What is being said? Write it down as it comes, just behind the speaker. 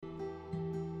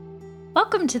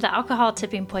Welcome to the Alcohol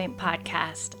Tipping Point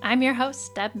podcast. I'm your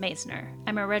host, Deb Maisner.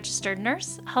 I'm a registered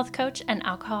nurse, health coach, and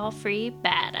alcohol-free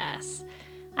badass.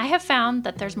 I have found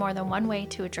that there's more than one way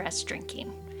to address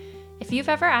drinking. If you've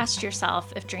ever asked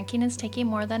yourself if drinking is taking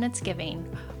more than it's giving,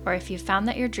 or if you've found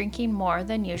that you're drinking more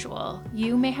than usual,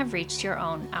 you may have reached your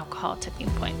own alcohol tipping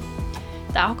point.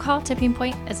 The Alcohol Tipping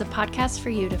Point is a podcast for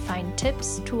you to find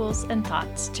tips, tools, and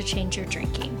thoughts to change your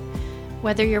drinking.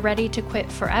 Whether you're ready to quit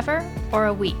forever or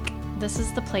a week, this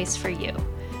is the place for you.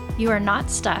 You are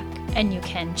not stuck and you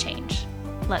can change.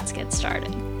 Let's get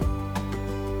started.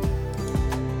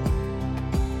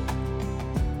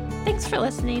 Thanks for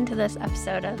listening to this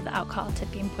episode of the Alcohol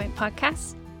Tipping Point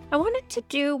podcast. I wanted to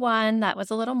do one that was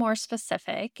a little more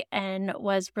specific and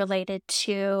was related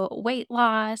to weight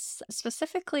loss,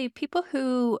 specifically people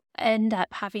who end up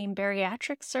having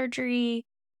bariatric surgery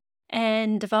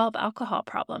and develop alcohol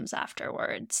problems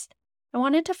afterwards. I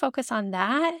wanted to focus on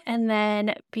that, and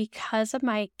then because of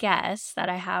my guests that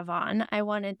I have on, I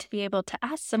wanted to be able to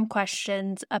ask some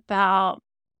questions about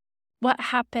what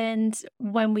happens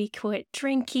when we quit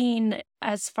drinking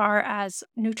as far as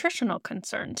nutritional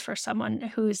concerns for someone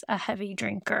who's a heavy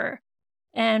drinker,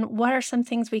 and what are some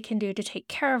things we can do to take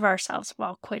care of ourselves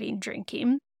while quitting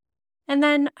drinking. And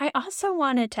then I also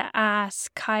wanted to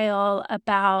ask Kyle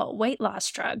about weight loss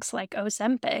drugs like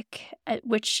Ozempic,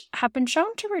 which have been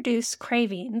shown to reduce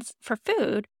cravings for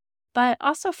food, but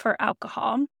also for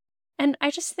alcohol. And I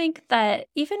just think that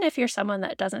even if you're someone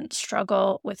that doesn't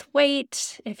struggle with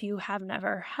weight, if you have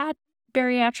never had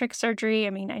bariatric surgery,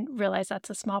 I realize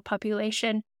that's a small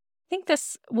population, I think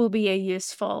this will be a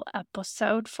useful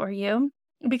episode for you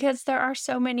because there are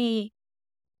so many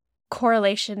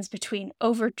correlations between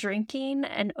over drinking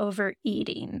and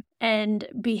overeating and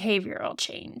behavioral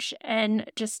change,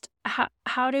 and just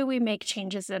how do we make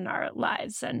changes in our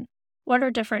lives and what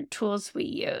are different tools we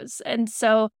use. And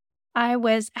so I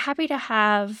was happy to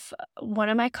have one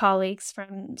of my colleagues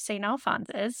from St.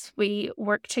 Alphonsus. We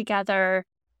worked together,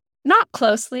 not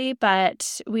closely,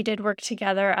 but we did work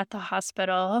together at the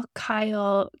hospital.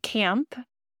 Kyle Kamp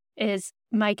is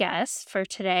my guest for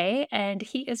today, and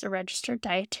he is a registered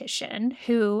dietitian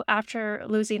who, after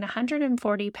losing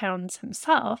 140 pounds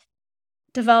himself,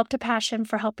 developed a passion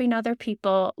for helping other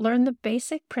people learn the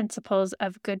basic principles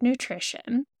of good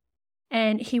nutrition.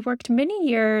 And he worked many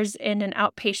years in an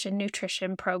outpatient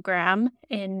nutrition program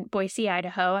in Boise,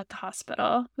 Idaho at the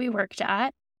hospital we worked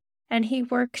at. And he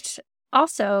worked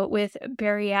also with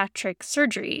bariatric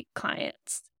surgery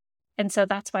clients. And so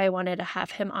that's why I wanted to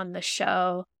have him on the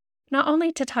show, not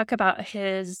only to talk about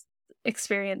his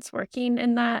experience working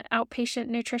in that outpatient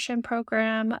nutrition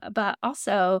program, but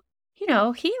also,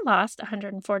 he lost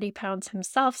 140 pounds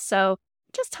himself. So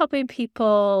just helping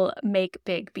people make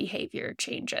big behavior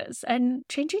changes. And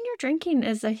changing your drinking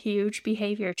is a huge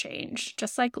behavior change,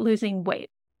 just like losing weight.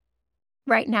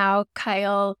 Right now,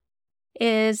 Kyle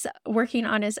is working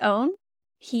on his own.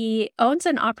 He owns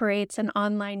and operates an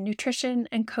online nutrition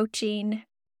and coaching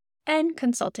and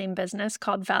consulting business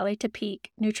called Valley to Peak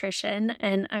Nutrition.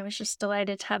 And I was just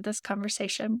delighted to have this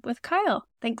conversation with Kyle.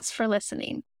 Thanks for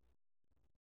listening.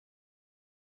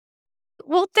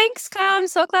 Well, thanks, Kyle. I'm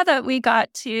so glad that we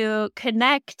got to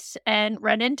connect and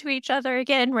run into each other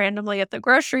again randomly at the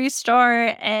grocery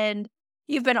store. And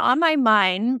you've been on my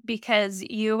mind because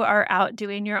you are out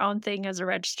doing your own thing as a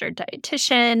registered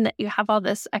dietitian. You have all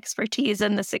this expertise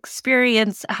and this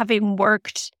experience having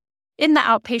worked in the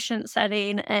outpatient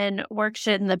setting and worked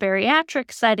in the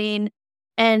bariatric setting.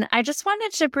 And I just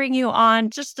wanted to bring you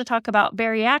on just to talk about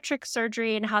bariatric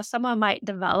surgery and how someone might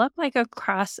develop like a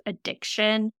cross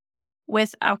addiction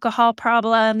with alcohol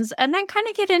problems, and then kind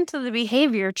of get into the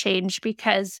behavior change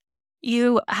because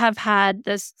you have had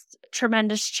this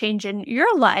tremendous change in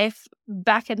your life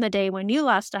back in the day when you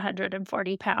lost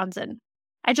 140 pounds. And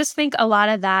I just think a lot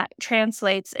of that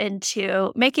translates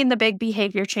into making the big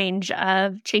behavior change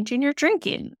of changing your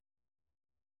drinking.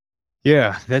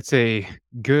 Yeah, that's a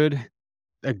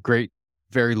great,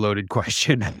 very loaded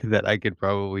question that I could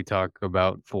probably talk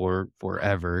about for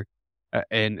forever.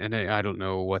 And I don't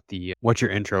know what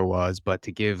your intro was, but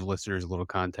to give listeners a little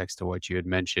context to what you had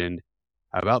mentioned,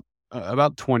 about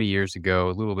 20 years ago,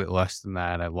 a little bit less than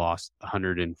that, I lost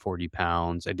 140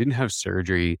 pounds. I didn't have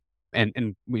surgery. And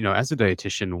as a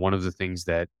dietitian, one of the things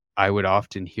that I would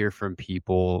often hear from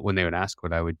people when they would ask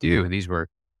what I would do, and these were,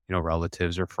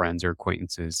 relatives or friends or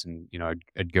acquaintances, and,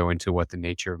 I'd go into what the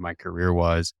nature of my career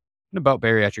was and about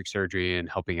bariatric surgery and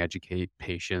helping educate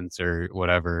patients or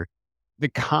whatever. The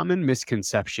common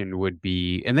misconception would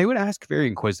be, and they would ask very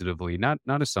inquisitively, not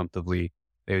assumptively,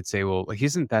 They would say, "Well, like,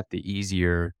 isn't that the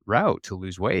easier route to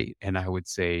lose weight?" And I would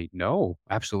say, "No,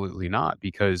 absolutely not."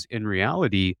 Because in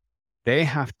reality, they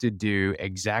have to do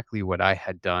exactly what I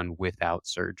had done without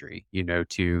surgery,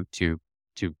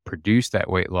 to produce that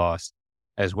weight loss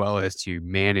as well as to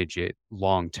manage it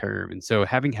long term. And so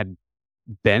having had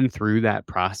been through that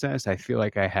process, I feel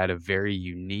like I had a very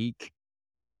unique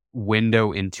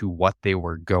window into what they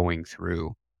were going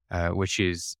through, which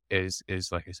is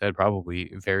like I said,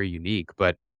 probably very unique.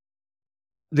 But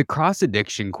the cross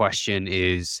addiction question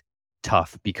is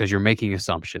tough because you're making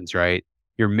assumptions, right?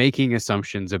 You're making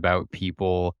assumptions about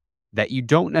people that you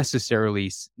don't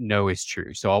necessarily know is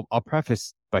true. So I'll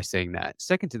preface by saying that.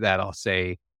 Second to that, I'll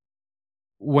say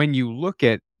when you look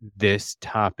at this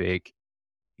topic,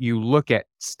 you look at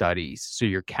studies, so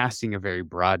you're casting a very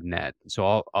broad net.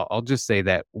 So I'll just say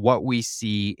that what we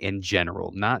see in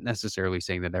general, not necessarily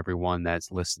saying that everyone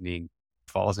that's listening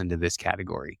falls into this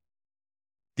category.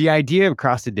 The idea of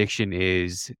cross addiction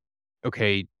is,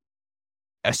 okay,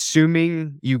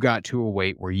 assuming you got to a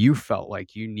weight where you felt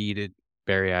like you needed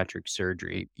bariatric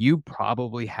surgery, you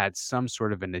probably had some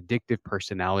sort of an addictive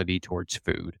personality towards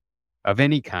food of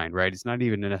any kind, right? It's not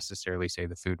even to necessarily say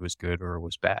the food was good or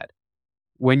was bad.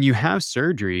 When you have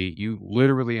surgery, you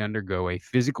literally undergo a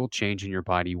physical change in your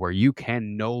body where you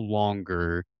can no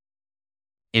longer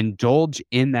indulge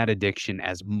in that addiction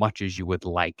as much as you would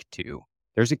like to.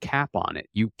 There's a cap on it.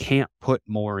 You can't put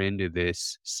more into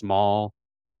this small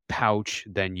pouch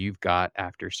than you've got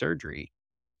after surgery.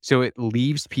 So it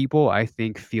leaves people, I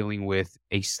think, feeling with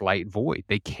a slight void.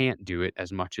 They can't do it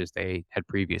as much as they had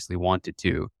previously wanted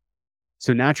to.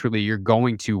 So naturally, you're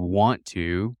going to want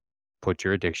to put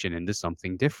your addiction into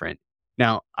something different.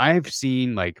 Now, I've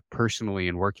seen, like, personally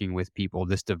in working with people,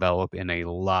 this develop in a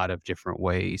lot of different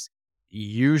ways.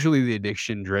 Usually, the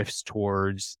addiction drifts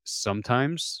towards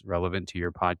sometimes relevant to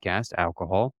your podcast,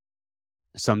 alcohol,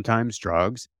 sometimes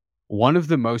drugs. One of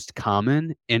the most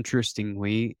common,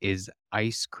 interestingly, is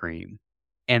ice cream.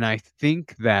 And I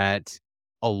think that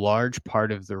a large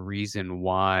part of the reason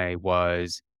why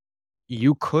was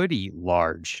you could eat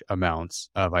large amounts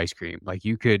of ice cream. Like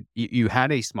you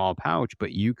had a small pouch,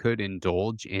 but you could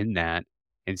indulge in that.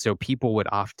 And so people would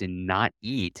often not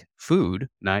eat food,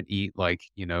 not eat like,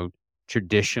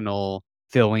 traditional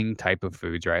filling type of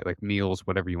foods, right? Like meals,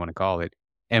 whatever you want to call it,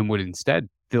 and would instead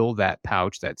fill that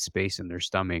pouch, that space in their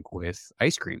stomach with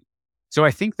ice cream. So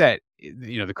I think that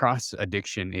the cross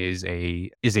addiction is a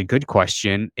good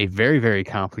question, a very, very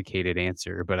complicated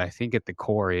answer, but I think at the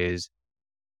core is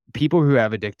people who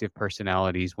have addictive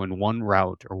personalities, when one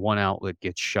route or one outlet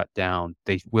gets shut down,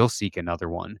 they will seek another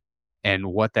one. And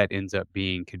what that ends up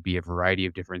being could be a variety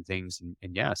of different things.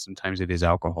 And yeah, sometimes it is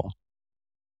alcohol.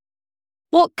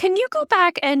 Well, can you go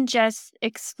back and just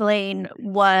explain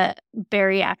what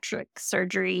bariatric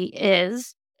surgery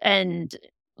is and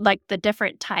like the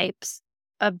different types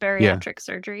of Yeah. bariatric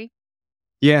surgery?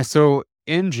 Yeah. So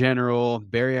in general,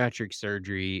 bariatric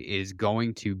surgery is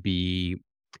going to be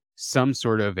some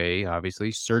sort of a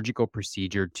obviously surgical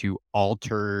procedure to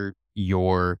alter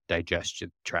your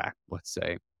digestion tract, let's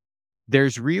say.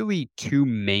 There's really 2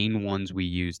 main ones we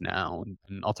use now,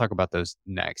 and I'll talk about those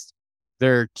next.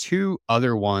 There are 2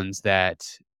 other ones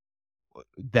that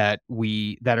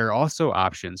are also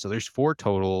options. So there's 4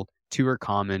 total, 2 are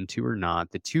common, 2 are not.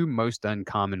 The 2 most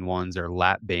uncommon ones are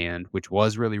lap band, which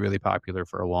was really, really popular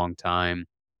for a long time.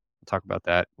 We'll talk about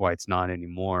that, why it's not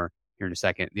anymore here in a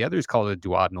second. The other is called a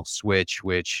duodenal switch,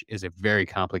 which is a very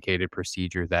complicated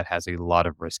procedure that has a lot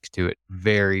of risks to it.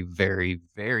 Very, very,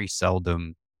 very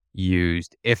seldom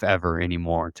used, if ever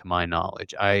anymore, to my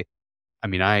knowledge. I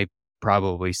mean, I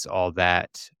probably saw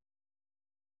that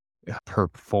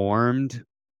performed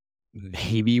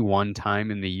maybe one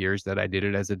time in the years that I did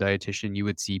it as a dietitian. You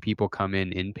would see people come in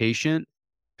inpatient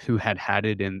who had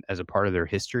it in as a part of their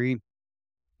history,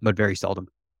 but very seldom.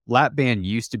 Lap band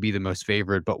used to be the most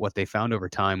favorite, but what they found over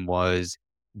time was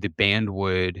the band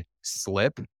would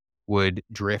slip, would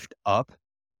drift up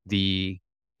the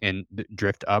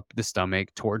drift up the stomach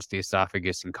towards the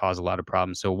esophagus and cause a lot of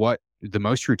problems. So what the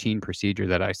most routine procedure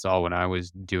that I saw when I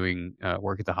was doing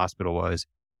work at the hospital was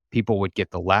people would get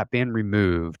the lap band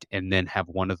removed and then have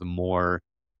one of the more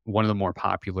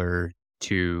popular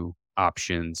 2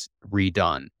 options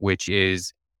redone, which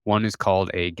is one is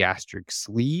called a gastric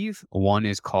sleeve, one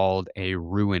is called a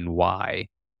Roux-en-Y.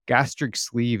 Gastric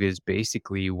sleeve is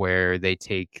basically where they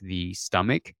take the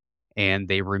stomach and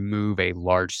they remove a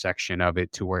large section of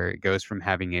it to where it goes from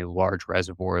having a large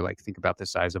reservoir, like think about the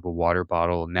size of a water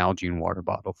bottle, an Nalgene water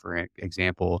bottle, for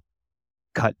example,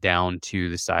 cut down to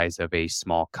the size of a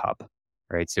small cup,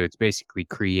 right? So it's basically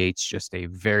creates just a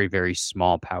very, very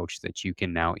small pouch that you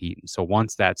can now eat. And so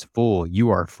once that's full, you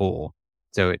are full.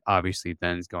 So it obviously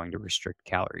then is going to restrict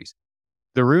calories.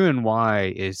 The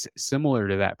Roux-en-Y is similar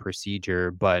to that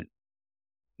procedure, but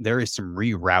there is some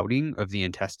rerouting of the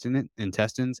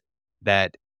intestines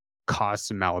that cause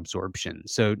some malabsorption.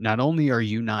 So not only are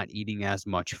you not eating as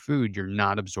much food, you're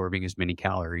not absorbing as many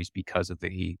calories because of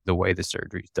the way the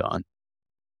surgery's done.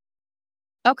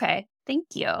 Okay, thank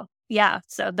you. Yeah,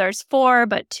 so there's 4,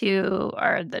 but 2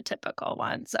 are the typical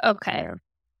ones. Okay. Yeah.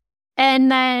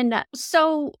 And then,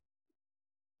 so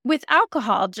with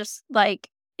alcohol, just like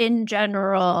in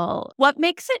general, what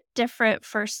makes it different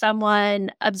for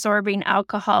someone absorbing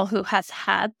alcohol who has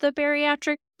had the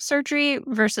bariatric surgery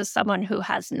versus someone who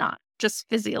has not, just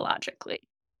physiologically?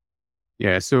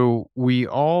 Yeah, so we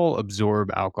all absorb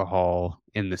alcohol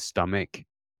in the stomach.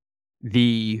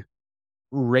 The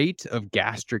rate of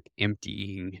gastric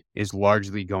emptying is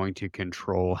largely going to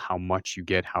control how much you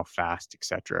get, how fast,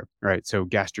 etc. Right? So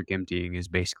gastric emptying is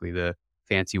basically the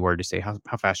fancy word to say how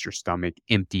fast your stomach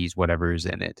empties whatever is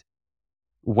in it.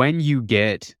 When you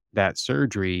get that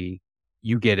surgery,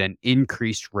 you get an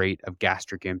increased rate of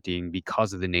gastric emptying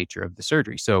because of the nature of the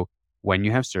surgery. So when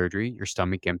you have surgery, your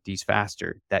stomach empties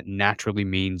faster. That naturally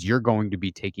means you're going to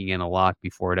be taking in a lot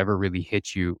before it ever really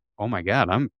hits you. Oh my God,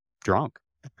 I'm drunk,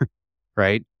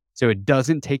 right? So it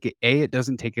doesn't take it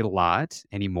a lot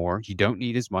anymore. You don't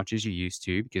need as much as you used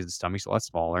to because the stomach's a lot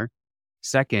smaller.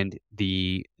 Second,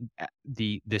 the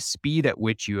speed at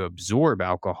which you absorb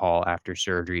alcohol after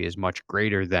surgery is much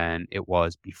greater than it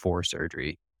was before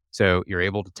surgery. So you're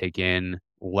able to take in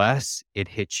less, it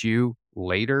hits you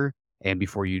later, and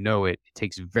before you know it, it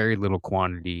takes very little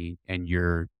quantity and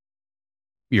you're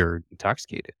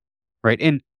intoxicated. Right.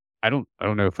 And I don't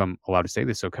know if I'm allowed to say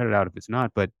this, so cut it out if it's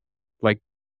not, but like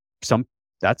some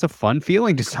that's a fun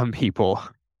feeling to some people.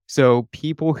 So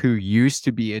people who used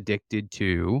to be addicted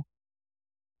to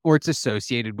or it's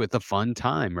associated with a fun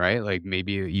time, right? Like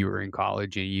maybe you were in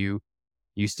college and you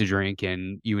used to drink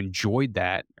and you enjoyed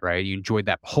that, right? You enjoyed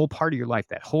that whole part of your life,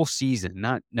 that whole season,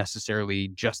 not necessarily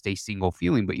just a single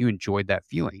feeling, but you enjoyed that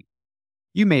feeling.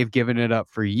 You may have given it up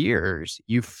for years.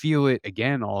 You feel it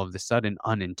again all of a sudden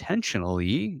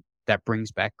unintentionally. That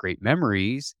brings back great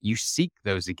memories. You seek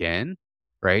those again,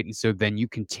 right? And so then you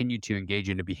continue to engage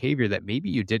in a behavior that maybe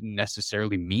you didn't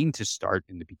necessarily mean to start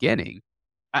in the beginning.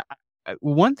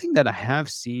 One thing that I have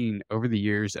seen over the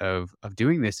years of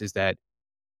doing this is that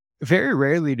very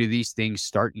rarely do these things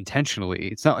start intentionally.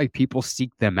 It's not like people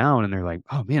seek them out and they're like,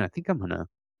 "Oh man, I think I'm gonna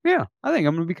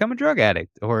become a drug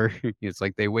addict." Or it's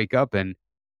like they wake up and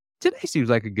today seems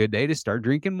like a good day to start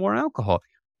drinking more alcohol.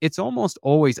 It's almost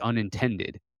always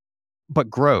unintended,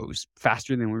 but grows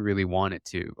faster than we really want it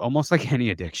to. Almost like any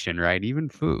addiction, right? Even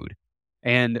food.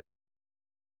 And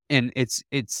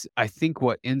it's I think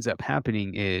what ends up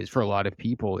happening is for a lot of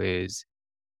people is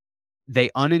they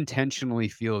unintentionally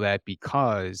feel that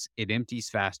because it empties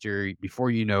faster, before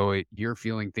you know it, you're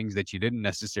feeling things that you didn't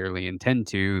necessarily intend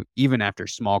to, even after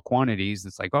small quantities.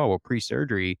 It's like, oh, well,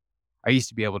 pre-surgery, I used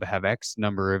to be able to have X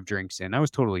number of drinks in. I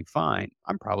was totally fine.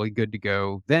 I'm probably good to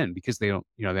go then because they don't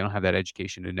have that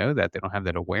education to know that. They don't have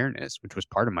that awareness, which was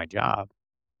part of my job.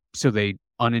 So they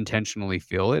unintentionally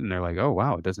feel it and they're like, oh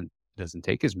wow, it doesn't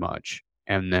take as much.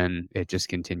 And then it just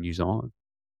continues on.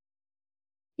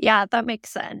 Yeah, that makes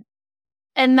sense.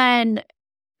 And then,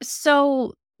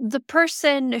 so the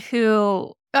person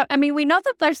who, I mean, we know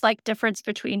that there's like difference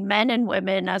between men and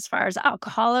women as far as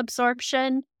alcohol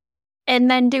absorption.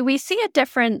 And then do we see a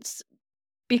difference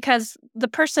because the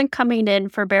person coming in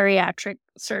for bariatric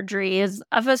surgery is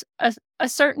of a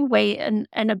certain weight and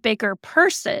a bigger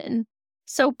person.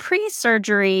 So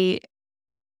pre-surgery,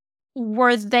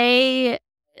 were they,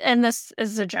 and this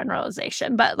is a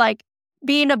generalization, but like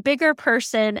being a bigger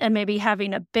person and maybe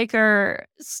having a bigger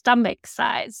stomach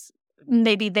size,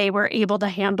 maybe they were able to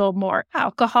handle more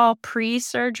alcohol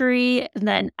pre-surgery, and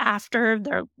then after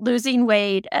they're losing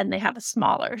weight and they have a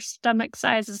smaller stomach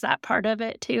size. Is that part of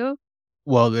it too?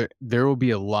 Well, there will be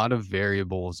a lot of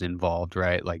variables involved,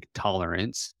 right? Like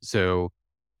tolerance. So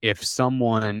if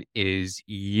someone is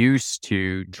used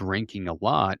to drinking a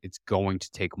lot, it's going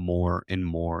to take more and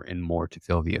more and more to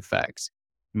feel the effects.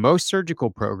 Most surgical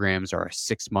programs are a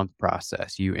 6-month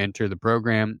process. You enter the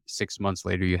program, 6 months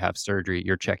later you have surgery.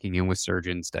 You're checking in with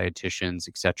surgeons, dietitians,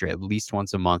 etc., at least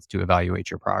once a month to evaluate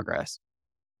your progress.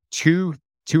 Two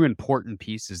two important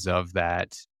pieces of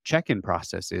that check-in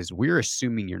process is we're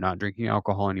assuming you're not drinking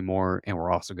alcohol anymore, and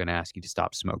we're also gonna ask you to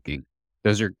stop smoking.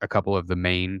 Those are a couple of the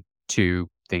main 2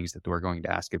 things that we're going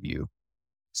to ask of you.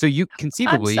 So you I'm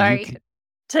conceivably, you sorry. can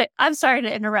I'm sorry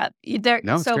to interrupt.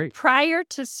 No, it's So great. prior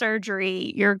to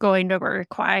surgery, you're going to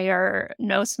require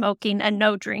no smoking and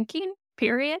no drinking,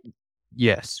 period?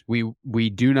 Yes, we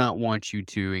do not want you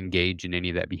to engage in any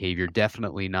of that behavior.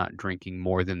 Definitely not drinking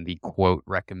more than the quote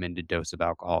recommended dose of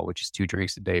alcohol, which is 2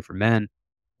 drinks a day for men,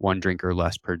 1 drink or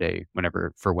less per day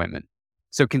whenever for women.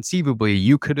 So conceivably,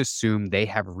 you could assume they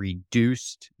have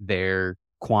reduced their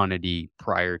quantity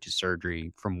prior to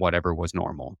surgery from whatever was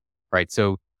normal, right?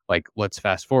 So, like, let's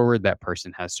fast forward, that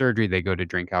person has surgery, they go to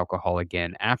drink alcohol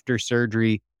again after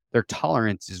surgery, their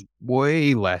tolerance is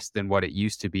way less than what it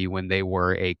used to be when they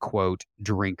were a quote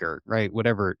drinker, right?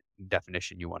 Whatever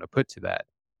definition you want to put to that.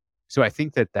 So I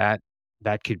think that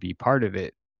could be part of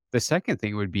it. The second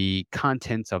thing would be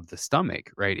contents of the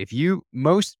stomach, right? If you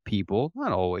most people,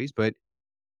 not always, but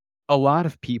a lot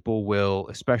of people will,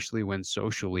 especially when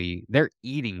socially, they're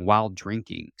eating while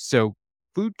drinking. So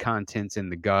food contents in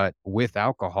the gut with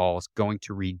alcohol is going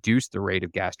to reduce the rate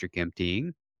of gastric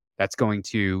emptying. That's going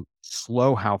to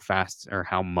slow how fast or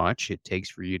how much it takes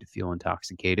for you to feel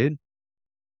intoxicated.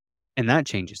 And that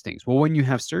changes things. Well, when you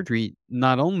have surgery,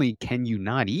 not only can you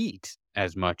not eat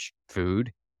as much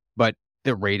food, but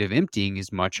the rate of emptying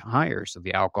is much higher. So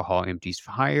the alcohol empties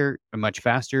higher, much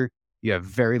faster. You have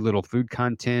very little food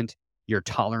content. Your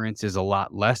tolerance is a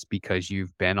lot less because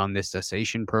you've been on this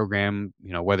cessation program,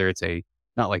 whether it's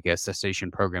not like a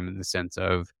cessation program in the sense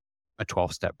of a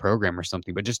 12-step program or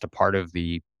something, but just a part of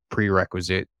the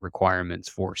prerequisite requirements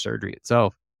for surgery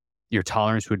itself. Your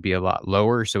tolerance would be a lot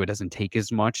lower, so it doesn't take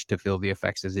as much to feel the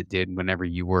effects as it did whenever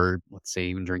you were, let's say,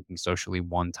 even drinking socially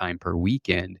 1 time per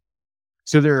weekend.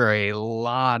 So there are a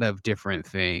lot of different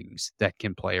things that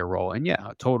can play a role, and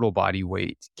yeah, total body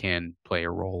weight can play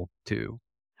a role too.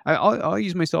 I'll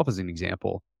use myself as an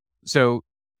example. So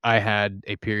I had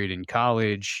a period in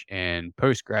college and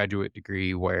postgraduate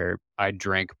degree where I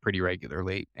drank pretty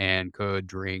regularly and could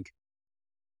drink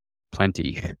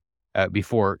plenty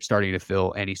before starting to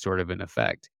feel any sort of an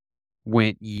effect.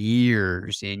 Went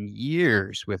years and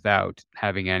years without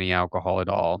having any alcohol at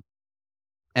all.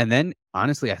 And then,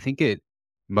 honestly, I think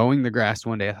mowing the grass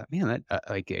one day, I thought, man, that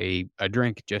like a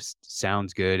drink just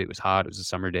sounds good. It was hot. It was a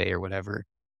summer day or whatever.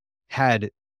 Had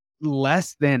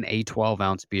less than a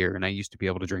 12-ounce beer. And I used to be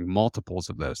able to drink multiples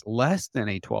of those, less than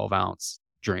a 12-ounce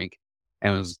drink,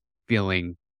 and was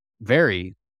feeling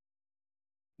very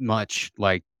much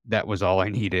like that was all I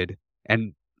needed.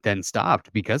 And then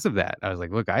stopped because of that. I was like,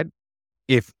 look,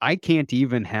 if I can't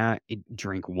even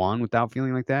drink one without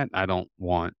feeling like that, I don't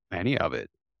want any of it.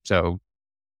 So,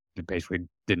 I basically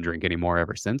didn't drink anymore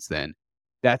ever since then.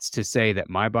 That's to say that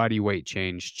my body weight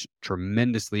changed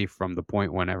tremendously from the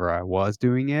point whenever I was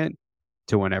doing it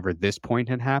to whenever this point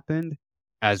had happened,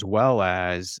 as well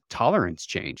as tolerance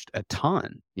changed a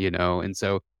ton. And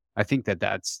so I think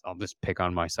I'll just pick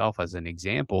on myself as an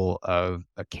example of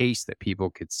a case that people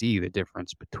could see the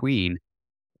difference between.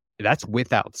 That's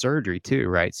without surgery too,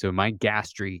 right? So my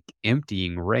gastric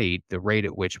emptying rate, the rate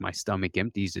at which my stomach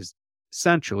empties, is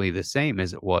essentially the same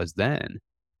as it was then.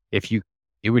 If you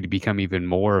It would become even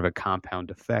more of a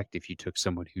compound effect if you took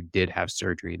someone who did have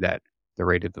surgery, that the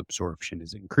rate of absorption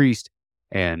is increased,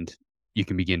 and you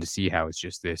can begin to see how it's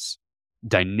just this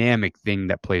dynamic thing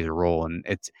that plays a role. And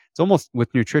it's almost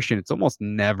with nutrition, it's almost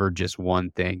never just one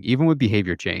thing. Even with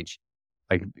behavior change,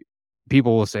 like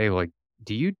people will say, like,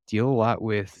 do you deal a lot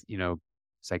with,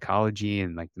 psychology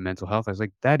and like the mental health? I was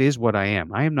like, that is what I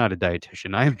am. I am not a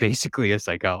dietitian. I am basically a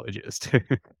psychologist.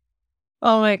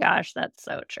 Oh my gosh, that's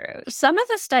so true. Some of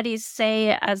the studies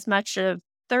say as much of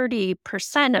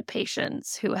 30% of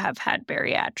patients who have had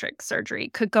bariatric surgery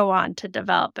could go on to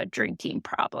develop a drinking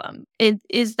problem.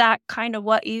 Is that kind of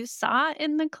what you saw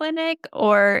in the clinic,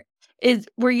 or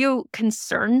were you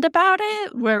concerned about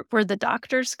it? Were the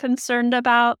doctors concerned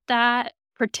about that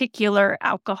particular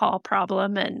alcohol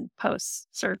problem in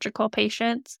post-surgical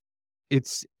patients?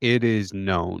 It is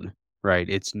known, right?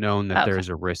 It's known that Okay. there's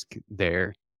a risk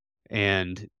there.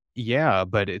 And yeah,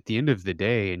 but at the end of the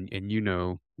day, and you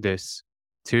know this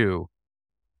too,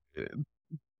 uh,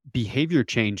 behavior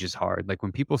change is hard. Like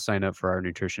when people sign up for our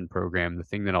nutrition program, the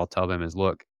thing that I'll tell them is,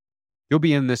 look, you'll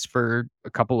be in this for a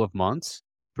couple of months,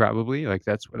 probably. Like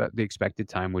that's what the expected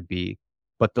time would be.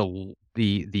 But the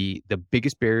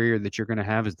biggest barrier that you're going to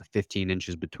have is the 15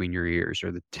 inches between your ears,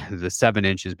 or the the 7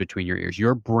 inches between your ears.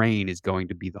 Your brain is going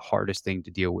to be the hardest thing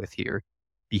to deal with here.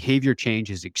 Behavior change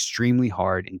is extremely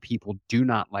hard, and people do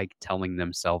not like telling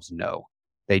themselves no.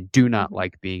 They do not Mhm.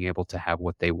 like being able to have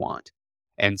what they want.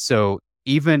 And so,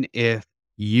 even if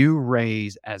you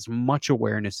raise as much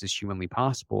awareness as humanly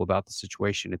possible about the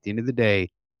situation, at the end of the day,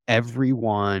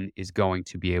 everyone is going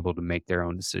to be able to make their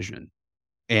own decision.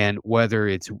 And whether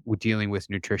it's dealing with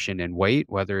nutrition and weight,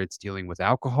 whether it's dealing with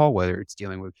alcohol, whether it's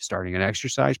dealing with starting an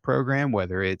exercise program,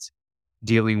 whether it's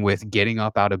dealing with getting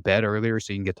up out of bed earlier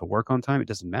so you can get to work on time, it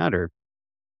doesn't matter.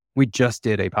 We just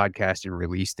did a podcast and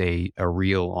released a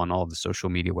reel on all the social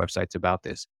media websites about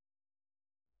this.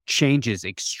 Change is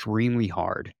extremely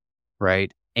hard,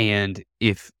 right? And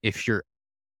if you're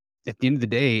at the end of the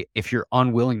day, if you're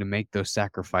unwilling to make those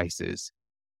sacrifices,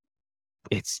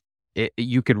 it's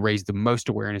you can raise the most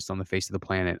awareness on the face of the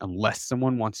planet. Unless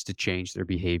someone wants to change their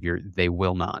behavior, they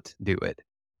will not do it.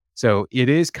 So it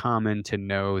is common to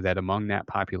know that among that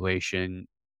population,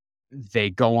 they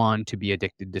go on to be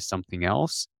addicted to something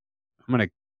else. I'm going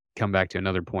to come back to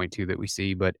another point too that we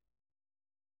see, but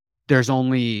there's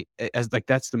only as like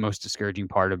that's the most discouraging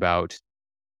part about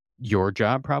your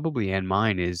job probably and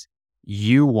mine is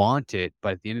you want it,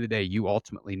 but at the end of the day, you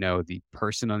ultimately know the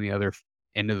person on the other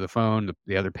end of the phone,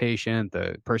 the other patient,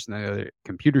 the person on the other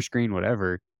computer screen,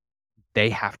 whatever, they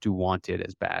have to want it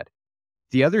as bad.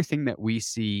 The other thing that we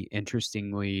see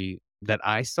interestingly that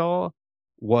I saw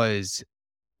was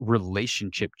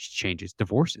relationship changes,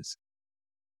 divorces.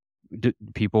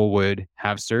 People would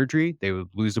have surgery, they would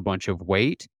lose a bunch of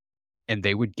weight, and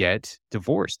they would get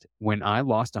divorced. When I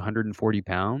lost 140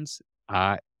 pounds,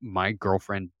 my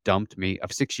girlfriend dumped me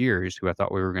of 6 years, who I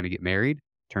thought we were gonna get married.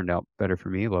 Turned out better for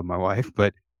me, love my wife,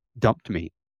 but dumped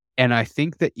me. And I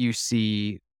think that you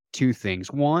see 2 things.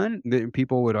 One, that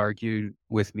people would argue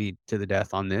with me to the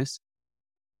death on this.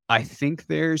 I think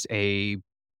there's a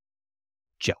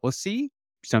jealousy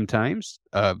sometimes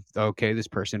of, okay, this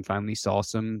person finally saw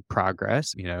some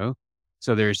progress, you know?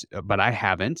 So there's, but I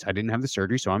haven't. I didn't have the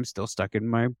surgery, so I'm still stuck in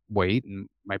my weight, and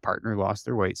my partner lost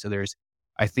their weight. So there's,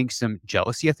 I think, some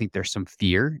jealousy. I think there's some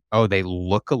fear. Oh, they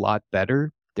look a lot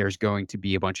better. There's going to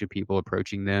be a bunch of people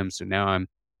approaching them. So now I'm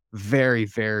very,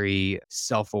 very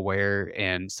self aware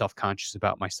and self conscious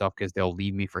about myself because they'll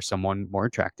leave me for someone more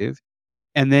attractive.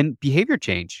 And then behavior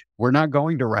change. We're not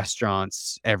going to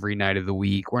restaurants every night of the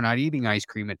week. We're not eating ice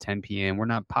cream at 10 p.m. We're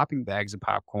not popping bags of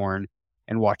popcorn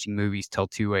and watching movies till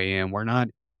 2 a.m. We're not,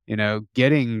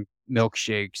 getting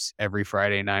milkshakes every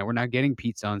Friday night. We're not getting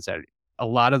pizza on Saturday. A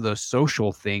lot of those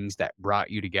social things that brought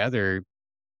you together,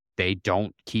 they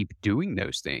don't keep doing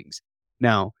those things.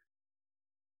 Now,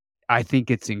 I think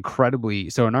it's incredibly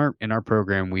so in our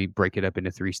program, we break it up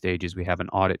into 3 stages. We have an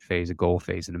audit phase, a goal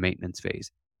phase, and a maintenance phase.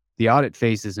 The audit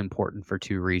phase is important for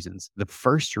 2 reasons. The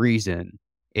first reason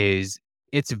is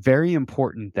it's very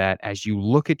important that as you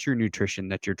look at your nutrition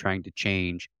that you're trying to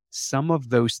change, some of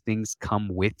those things come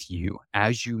with you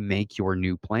as you make your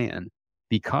new plan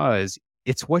because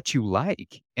it's what you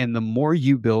like. And the more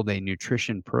you build a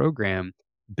nutrition program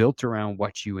built around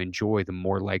what you enjoy, the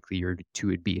more likely you're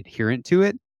to be adherent to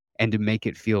it and to make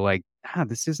it feel like,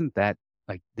 this isn't that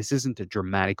this isn't a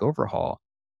dramatic overhaul.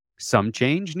 Some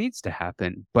change needs to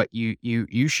happen, but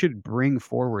you should bring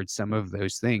forward some of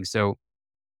those things. So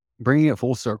bringing it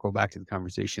full circle back to the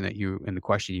conversation that you and the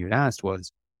question you had asked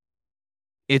was,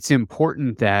 it's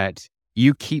important that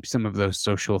you keep some of those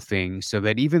social things so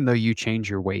that even though you change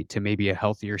your weight to maybe a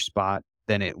healthier spot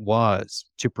than it was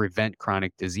to prevent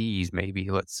chronic disease, maybe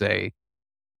let's say,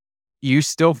 you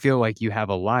still feel like you have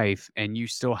a life and you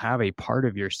still have a part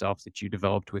of yourself that you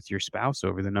developed with your spouse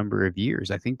over the number of years.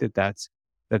 I think that's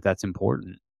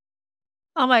important.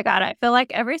 Oh my god, I feel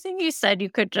like everything you said, you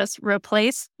could just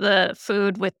replace the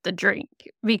food with the drink,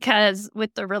 because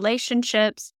with the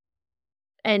relationships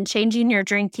and changing your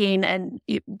drinking, and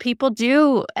people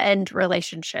do end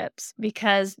relationships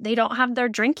because they don't have their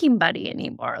drinking buddy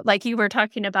anymore. Like you were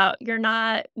talking about, you're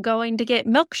not going to get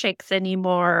milkshakes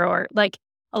anymore, or like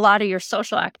a lot of your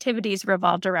social activities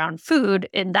revolved around food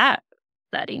in that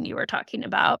setting you were talking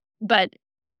about. But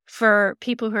for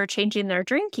people who are changing their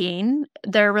drinking,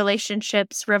 their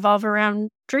relationships revolve around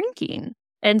drinking.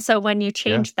 And so when you Yeah.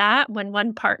 change that, when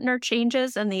one partner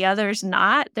changes and the other's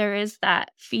not, there is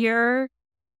that fear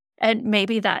and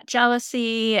maybe that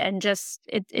jealousy, and just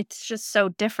it's just so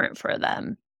different for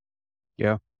them.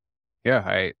 Yeah. Yeah.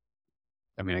 I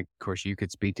mean, of course, you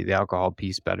could speak to the alcohol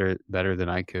piece better than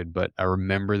I could, but I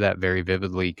remember that very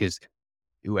vividly because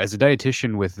as a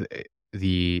dietitian with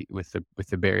the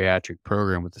bariatric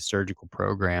program, with the surgical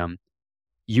program,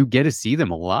 you get to see them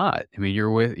a lot. I mean,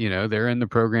 you're with, they're in the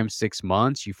program 6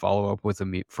 months. You follow up with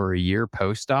them for a year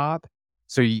post-op.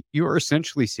 So you are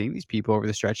essentially seeing these people over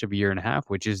the stretch of a year and a half,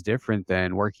 which is different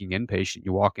than working inpatient.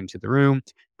 You walk into the room,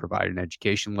 provide an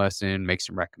education lesson, make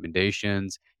some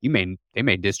recommendations. They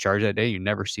may discharge that day. You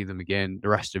never see them again the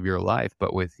rest of your life.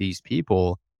 But with these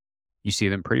people, you see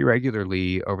them pretty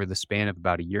regularly over the span of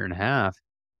about a year and a half.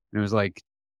 And it was like,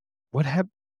 what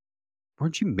happened?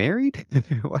 weren't you married?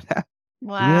 What happened?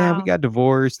 Yeah, we Wow. got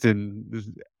divorced,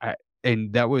 I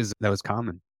and that was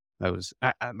common. That was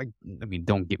I like, I mean,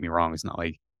 don't get me wrong, it's not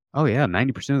like, "Oh, yeah,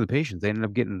 90% of the patients, they ended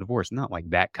up getting a divorce." Not like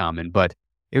that common, but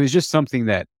it was just something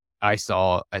that I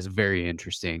saw as very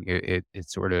interesting. It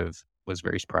sort of was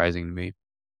very surprising to me.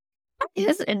 That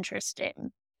is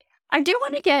interesting. I do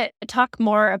want to get talk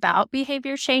more about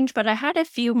behavior change, but I had a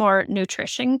few more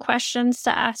nutrition questions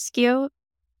to ask you.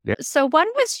 Yeah. So one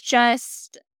was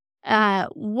just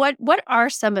what are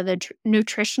some of the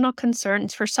nutritional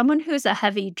concerns for someone who's a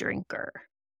heavy drinker?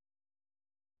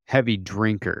 Heavy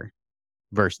drinker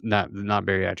versus not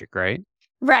bariatric, right?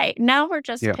 Right. Now we're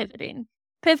just Yeah. pivoting.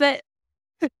 Pivot.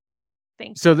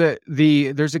 Thank So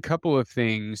you. there's a couple of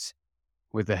things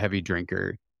with a heavy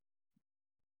drinker,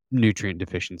 nutrient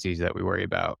deficiencies that we worry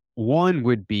about. One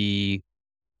would be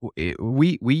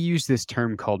we use this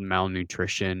term called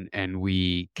malnutrition, and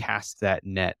we cast that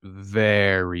net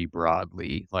very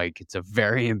broadly. Like, it's a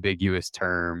very ambiguous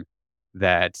term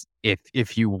that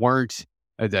if you weren't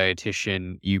a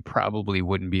dietitian, you probably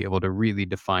wouldn't be able to really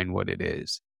define what it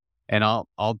is. And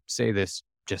I'll say this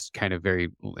just kind of very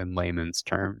in layman's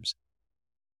terms.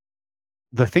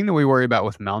 The thing that we worry about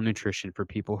with malnutrition for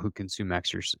people who consume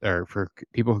or for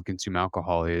people who consume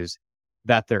alcohol is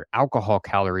that their alcohol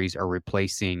calories are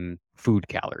replacing food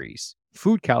calories.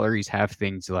 Food calories have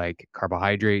things like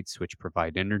carbohydrates, which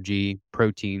provide energy,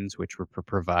 proteins, which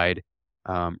provide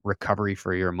recovery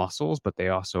for your muscles, but they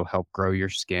also help grow your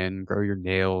skin, grow your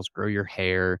nails, grow your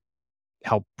hair,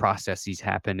 help processes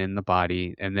happen in the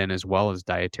body, and then as well as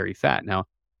dietary fat. Now,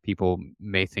 people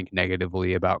may think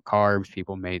negatively about carbs,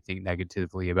 people may think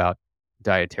negatively about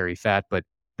dietary fat, but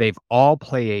they've all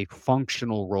play a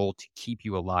functional role to keep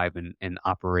you alive and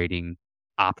operating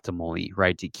optimally,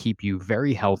 right? To keep you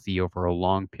very healthy over a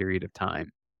long period of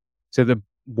time. So the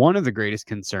one of the greatest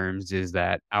concerns is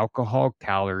that alcohol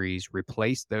calories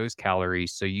replace those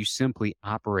calories, so you simply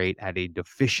operate at a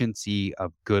deficiency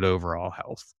of good overall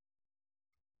health.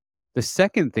 The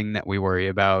second thing that we worry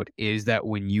about is that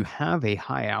when you have a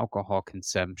high alcohol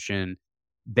consumption,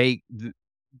 they th-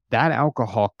 that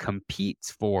alcohol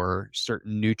competes for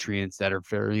certain nutrients that are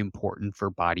very important for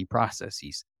body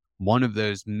processes. One of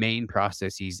those main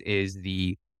processes is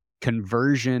the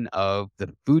conversion of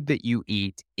the food that you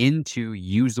eat into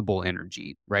usable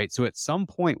energy, right? So at some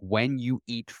point when you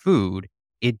eat food,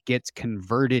 it gets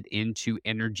converted into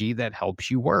energy that helps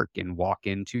you work and walk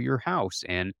into your house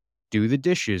and do the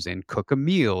dishes and cook a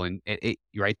meal and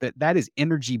right, that is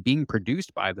energy being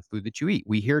produced by the food that you eat.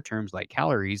 We hear terms like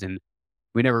calories, and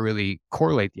we never really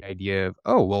correlate the idea of,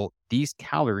 oh, well, these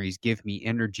calories give me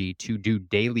energy to do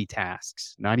daily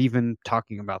tasks, not even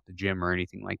talking about the gym or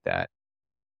anything like that.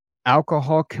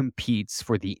 Alcohol competes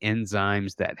for the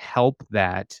enzymes that help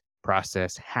that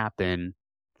process happen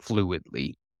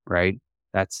fluidly, right?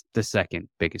 That's the second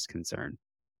biggest concern.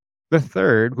 The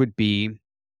third would be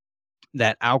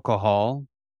that alcohol,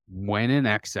 when in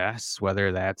excess,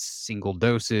 whether that's single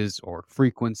doses or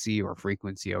frequency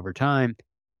over time,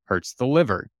 hurts the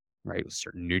liver, right?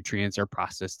 Certain nutrients are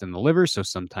processed in the liver. So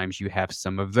sometimes you have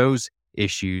some of those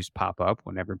issues pop up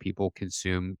whenever people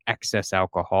consume excess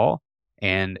alcohol.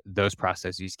 And those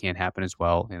processes can happen as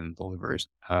well in the livers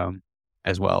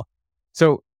as well.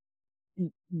 So,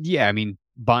 yeah, I mean,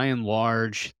 by and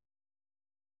large,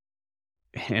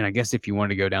 and I guess if you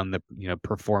want to go down the,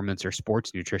 performance or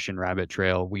sports nutrition rabbit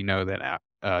trail, we know that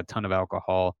a ton of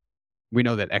alcohol, we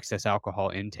know that excess alcohol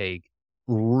intake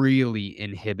really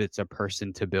inhibits a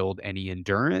person to build any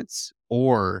endurance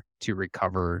or to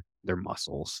recover their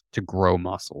muscles, to grow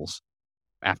muscles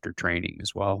after training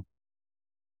as well.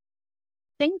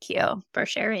 Thank you for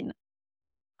sharing.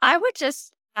 I would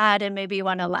just add and maybe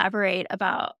want to elaborate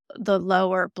about the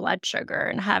lower blood sugar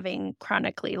and having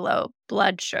chronically low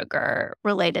blood sugar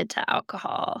related to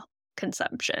alcohol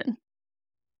consumption.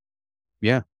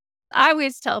 Yeah. I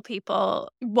always tell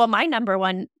people, well, my number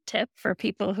one tip for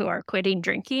people who are quitting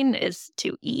drinking is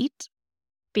to eat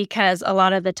because a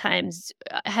lot of the times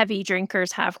heavy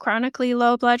drinkers have chronically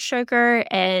low blood sugar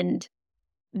and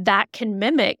that can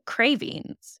mimic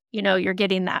cravings. You're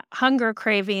getting that hunger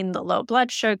craving, the low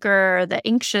blood sugar, the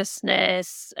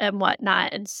anxiousness, and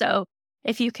whatnot. And so,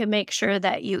 if you can make sure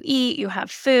that you eat, you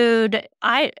have food.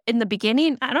 In the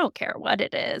beginning, I don't care what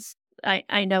it is.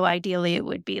 I know ideally it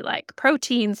would be like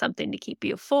protein, something to keep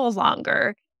you full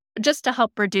longer, just to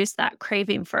help reduce that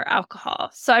craving for alcohol.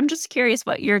 So, I'm just curious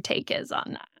what your take is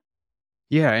on that.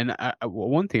 Yeah. And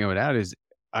one thing I would add is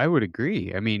I would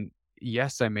agree. I mean,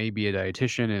 yes, I may be a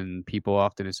dietitian and people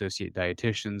often associate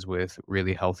dietitians with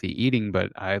really healthy eating,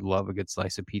 but I love a good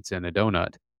slice of pizza and a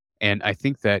donut. And I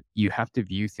think that you have to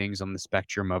view things on the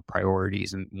spectrum of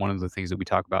priorities. And one of the things that we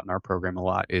talk about in our program a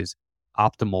lot is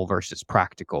optimal versus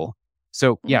practical.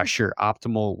 So, yeah, Mhm. sure.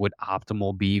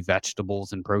 Optimal be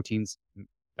vegetables and proteins?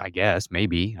 I guess,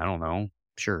 maybe. I don't know.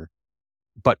 Sure.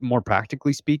 But more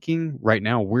practically speaking, right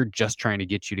now, we're just trying to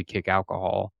get you to kick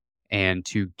alcohol and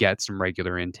to get some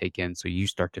regular intake in so you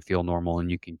start to feel normal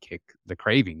and you can kick the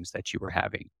cravings that you were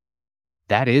having.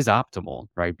 That is optimal,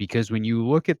 right? Because when you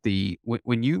look at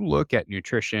when you look at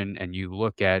nutrition and you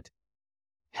look at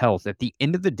health, at the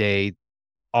end of the day,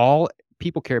 all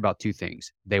people care about 2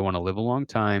 things. They wanna live a long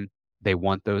time. They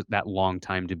want that long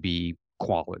time to be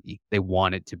quality. They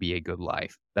want it to be a good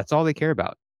life. That's all they care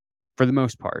about for the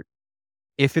most part.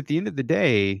 If at the end of the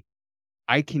day,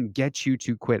 I can get you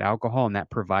to quit alcohol and that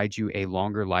provides you a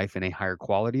longer life and a higher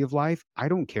quality of life, I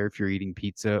don't care if you're eating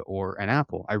pizza or an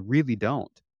apple. I really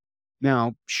don't.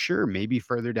 Now, sure, maybe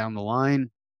further down the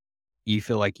line, you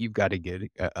feel like you've got to get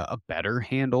a better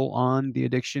handle on the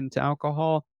addiction to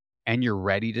alcohol and you're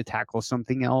ready to tackle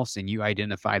something else and you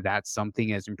identify that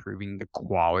something as improving the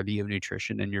quality of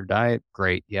nutrition in your diet.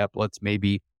 Great. Yep. Let's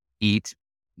maybe eat,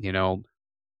 you know,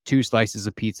 2 slices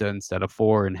of pizza instead of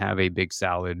 4 and have a big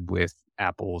salad with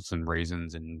apples and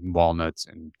raisins and walnuts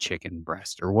and chicken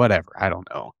breast or whatever. I don't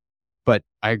know. But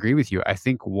I agree with you. I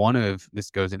think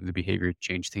this goes into the behavior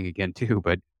change thing again too,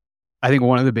 but I think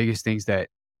one of the biggest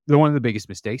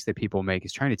mistakes that people make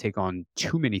is trying to take on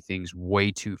too many things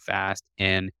way too fast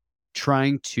and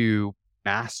trying to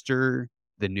master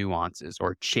the nuances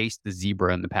or chase the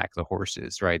zebra in the pack of the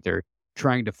horses, right? They're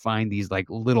trying to find these like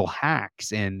little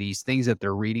hacks and these things that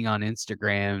they're reading on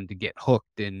Instagram to get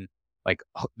hooked and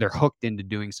they're hooked into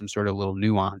doing some sort of little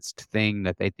nuanced thing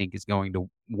that they think is going to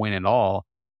win it all.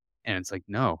 And it's like,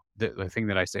 no, the thing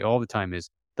that I say all the time is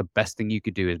the best thing you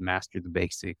could do is master the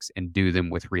basics and do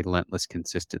them with relentless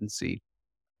consistency.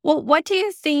 Well, what do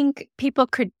you think people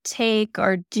could take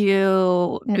or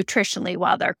do nutritionally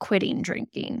while they're quitting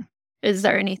drinking? Is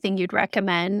there anything you'd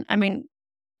recommend? I mean,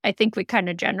 I think we kind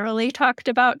of generally talked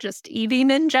about just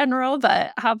eating in general,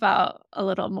 but how about a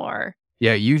little more?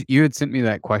 Yeah, you had sent me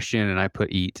that question and I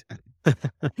put eat.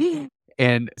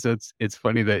 And so it's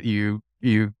funny that you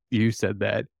said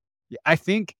that. Yeah, I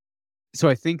think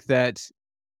that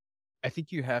I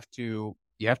think you have to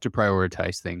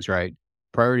prioritize things, right?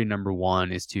 Priority number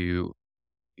 1 is to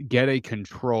get a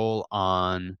control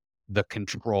on the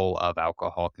control of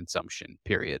alcohol consumption,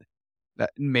 period.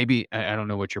 That maybe I don't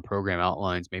know what your program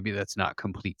outlines. Maybe that's not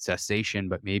complete cessation,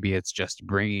 but maybe it's just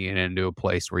bringing it into a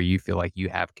place where you feel like you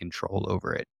have control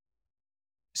over it.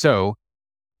 So,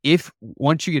 if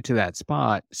once you get to that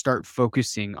spot, start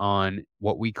focusing on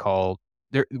what we call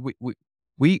there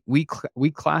we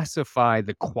classify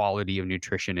the quality of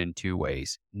nutrition in 2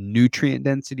 ways: nutrient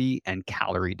density and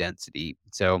calorie density.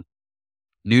 So,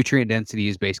 nutrient density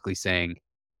is basically saying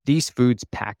these foods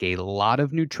pack a lot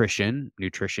of nutrition.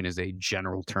 Nutrition is a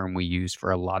general term we use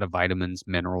for a lot of vitamins,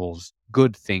 minerals,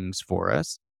 good things for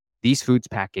us. These foods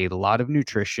pack a lot of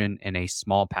nutrition in a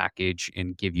small package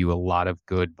and give you a lot of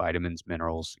good vitamins,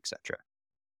 minerals, etc.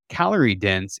 Calorie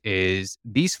dense is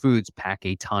these foods pack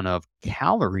a ton of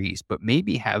calories, but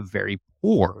maybe have very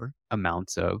poor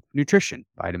amounts of nutrition,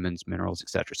 vitamins, minerals,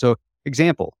 etc. So,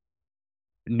 example,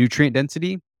 nutrient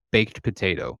density, baked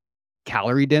potato.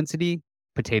 Calorie density,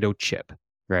 potato chip,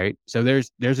 right? So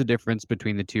there's a difference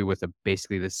between the 2 with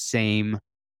basically the same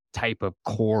type of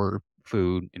core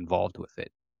food involved with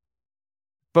it.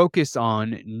 Focus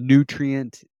on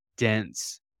nutrient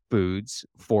dense foods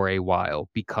for a while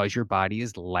because your body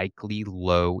is likely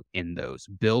low in those.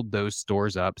 Build those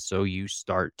stores up so you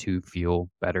start to feel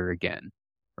better again,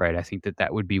 right? I think that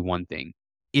that would be one thing.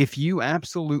 If you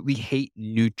absolutely hate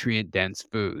nutrient dense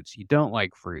foods, you don't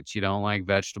like fruits, you don't like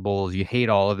vegetables, you hate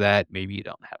all of that, maybe you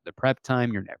don't have the prep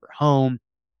time, you're never home,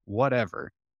 whatever,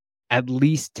 at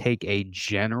least take a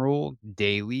general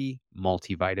daily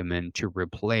multivitamin to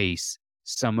replace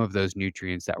some of those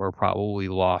nutrients that were probably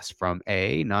lost from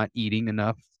A, not eating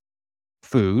enough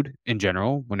food in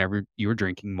general whenever you were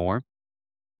drinking more,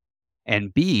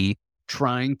 and B,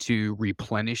 trying to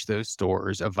replenish those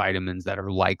stores of vitamins that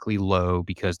are likely low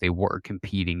because they were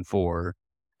competing for.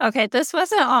 Okay, this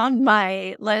wasn't on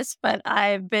my list, but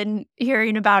I've been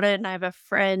hearing about it and I have a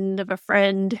friend of a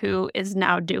friend who is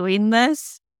now doing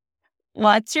this.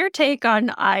 What's your take on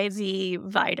IV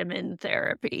vitamin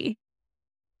therapy?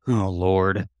 Oh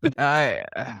lord. I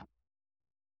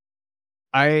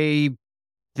I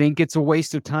think it's a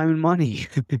waste of time and money.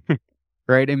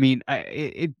 Right? I mean,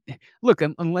 look,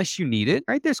 unless you need it,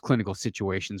 right? There's clinical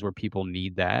situations where people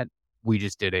need that. We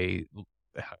just did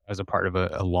as a part of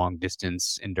a long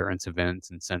distance endurance event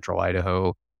in central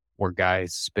Idaho where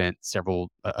guys spent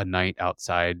a night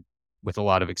outside with a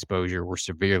lot of exposure, were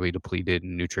severely depleted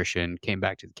in nutrition, came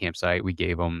back to the campsite. We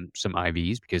gave them some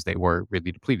IVs because they were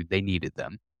really depleted. They needed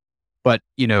them. But,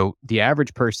 the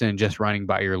average person just running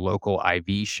by your local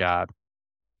IV shop,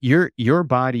 your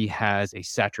body has a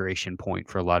saturation point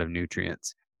for a lot of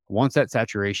nutrients. Once that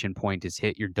saturation point is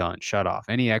hit, you're done, shut off.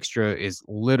 Any extra is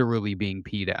literally being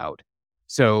peed out.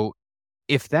 So,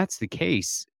 if that's the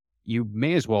case, you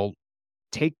may as well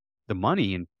take the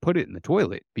money and put it in the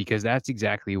toilet because that's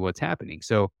exactly what's happening.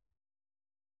 So,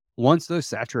 once those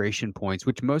saturation points,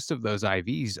 which most of those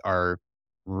IVs are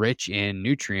rich in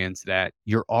nutrients that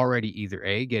you're already either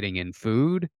A, getting in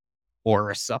food or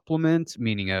a supplement,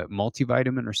 meaning a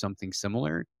multivitamin or something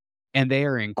similar, and they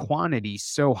are in quantity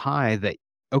so high that,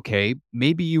 okay,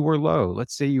 maybe you were low.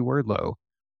 Let's say you were low,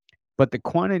 but the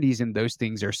quantities in those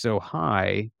things are so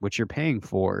high, which you're paying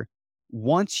for.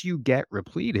 Once you get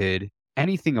repleted,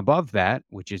 anything above that,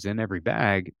 which is in every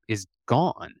bag, is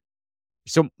gone.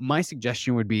 So my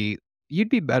suggestion would be you'd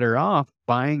be better off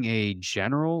buying a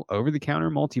general over-the-counter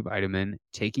multivitamin,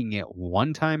 taking it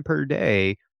one time per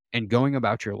day, and going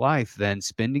about your life than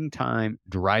spending time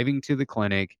driving to the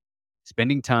clinic,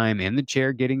 spending time in the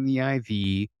chair getting the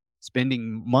IV,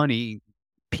 spending money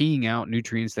peeing out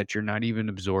nutrients that you're not even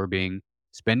absorbing,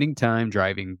 spending time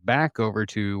driving back over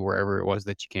to wherever it was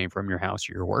that you came from, your house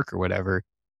or your work or whatever.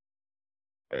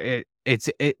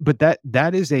 But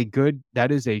that is a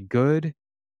good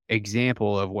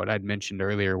example of what I'd mentioned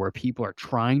earlier, where people are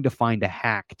trying to find a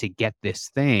hack to get this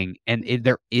thing, and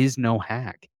there is no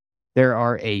hack. There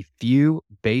are a few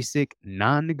basic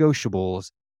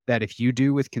non-negotiables that if you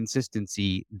do with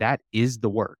consistency, that is the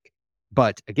work.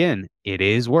 But again, it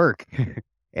is work.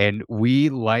 And we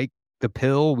like the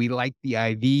pill, we like the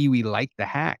IV, we like the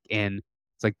hack. And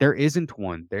it's like there isn't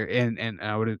one there. And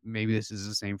I would maybe this is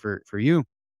the same for you.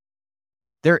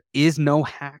 There is no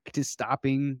hack to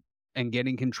stopping and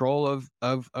getting control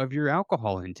of your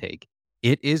alcohol intake.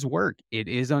 It is work. It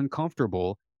is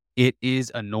uncomfortable. It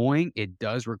is annoying. It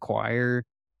does require,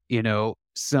 it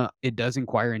does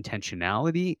require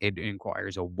intentionality. It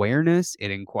requires awareness. It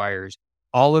requires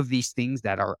all of these things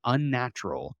that are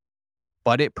unnatural,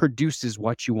 but it produces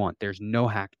what you want. There's no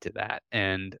hack to that.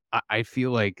 And I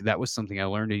feel like that was something I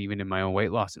learned even in my own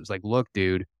weight loss. It was like, look,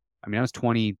 dude, I mean, I was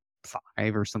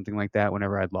 25 or something like that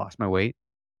whenever I'd lost my weight.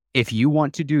 If you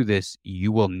want to do this,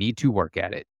 you will need to work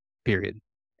at it, period.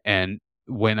 And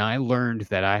when I learned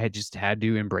that I had just had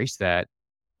to embrace that,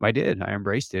 I did. I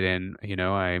embraced it. And,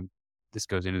 this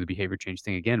goes into the behavior change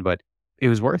thing again, but it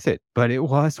was worth it. But it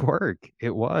was work.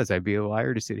 It was. I'd be a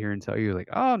liar to sit here and tell you, like,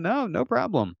 oh, no, no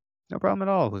problem. No problem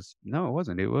at all. No, it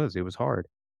wasn't. It was hard.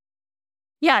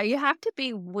 Yeah, you have to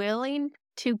be willing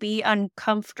to be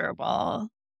uncomfortable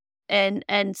and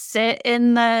sit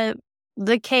in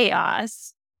the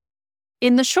chaos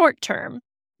in the short term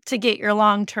to get your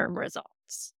long-term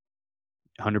results.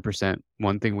 100%.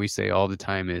 One thing we say all the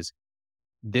time is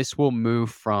this will move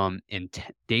from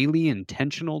daily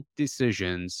intentional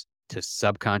decisions to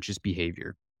subconscious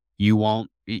behavior. It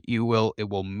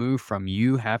will move from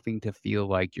you having to feel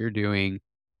like you're doing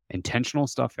intentional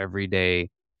stuff every day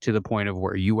to the point of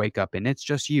where you wake up and it's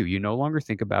just you. You no longer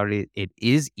think about it. It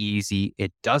is easy.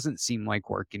 It doesn't seem like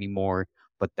work anymore,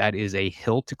 but that is a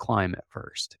hill to climb at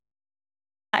first.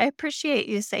 I appreciate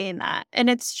you saying that. And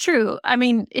it's true. I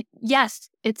mean, yes,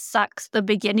 it sucks. The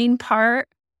beginning part,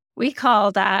 we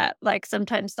call that like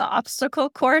sometimes the obstacle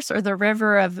course or the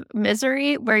river of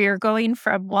misery, where you're going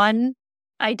from one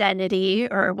identity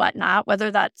or whatnot,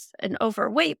 whether that's an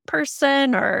overweight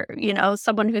person or,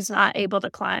 someone who's not able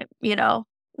to climb,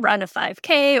 run a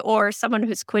 5K or someone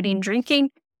who's quitting drinking.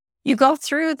 You go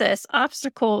through this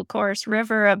obstacle course,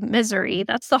 river of misery.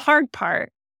 That's the hard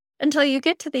part until you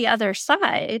get to the other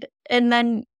side. And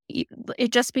then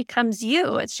it just becomes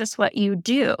you. It's just what you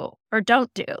do or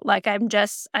don't do. Like I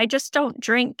just don't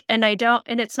drink and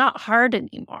it's not hard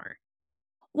anymore.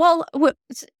 Well,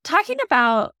 talking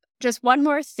about just one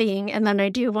more thing, and then I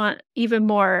do want even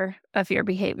more of your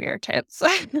behavior tips.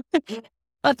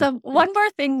 But the one more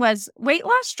thing was weight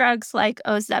loss drugs like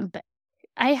Ozempic.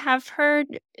 I have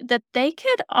heard that they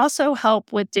could also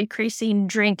help with decreasing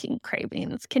drinking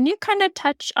cravings. Can you kind of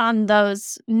touch on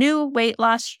those new weight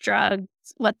loss drugs,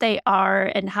 what they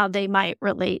are, and how they might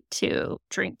relate to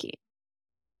drinking?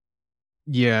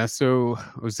 Yeah, so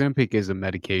Ozempic is a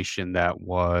medication that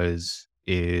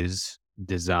is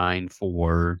designed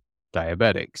for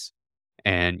diabetics.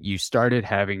 And you started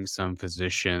having some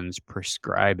physicians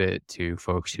prescribe it to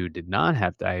folks who did not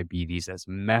have diabetes as a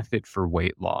method for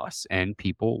weight loss, and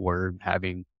people were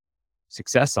having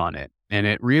success on it. And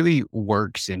it really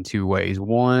works in two ways.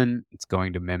 One, it's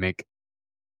going to mimic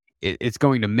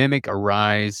a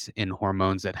rise in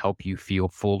hormones that help you feel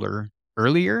fuller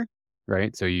earlier,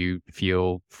 right? So you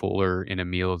feel fuller in a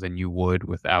meal than you would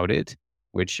without it,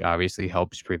 which obviously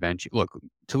helps prevent you. Look,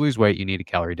 to lose weight, you need a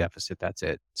calorie deficit. That's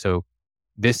it. So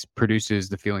this produces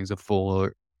the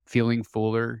feeling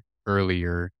fuller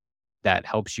earlier. That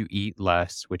helps you eat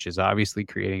less, which is obviously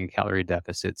creating a calorie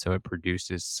deficit. So it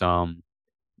produces some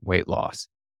weight loss.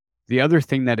 The other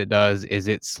thing that it does is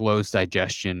it slows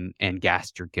digestion and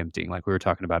gastric emptying, like we were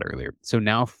talking about earlier. So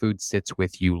now food sits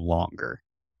with you longer.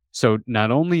 So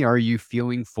not only are you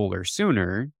feeling fuller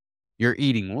sooner, you're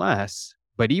eating less,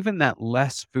 but even that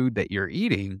less food that you're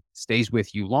eating stays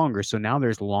with you longer. So now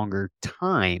there's longer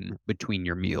time between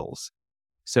your meals.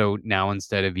 So now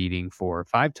instead of eating 4 or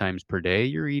 5 times per day,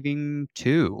 you're eating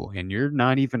two, and you're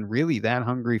not even really that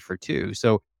hungry for two.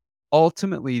 So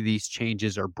ultimately, these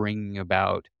changes are bringing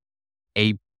about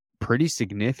a pretty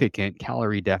significant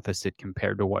calorie deficit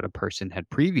compared to what a person had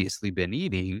previously been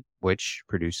eating, which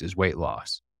produces weight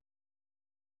loss.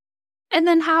 And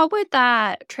then how would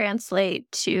that translate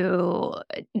to,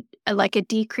 like, a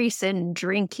decrease in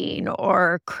drinking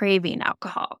or craving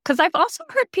alcohol? Because I've also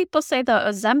heard people say the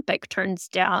Ozempic turns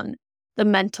down the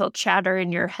mental chatter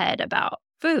in your head about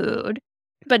food,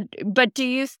 but do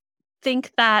you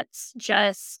think that's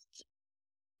just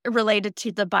related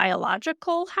to the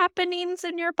biological happenings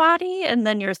in your body, and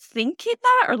then you're thinking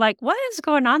that? Or, like, what is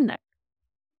going on there?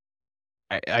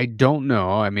 I don't know.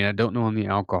 I mean, I don't know on the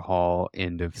alcohol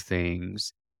end of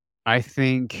things. I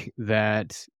think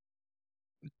that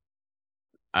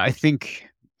I think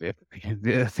if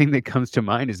the thing that comes to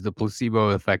mind is the placebo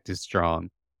effect is strong,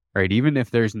 right? Even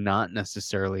if there's not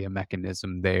necessarily a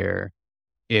mechanism there,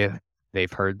 if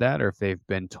they've heard that or if they've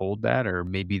been told that, or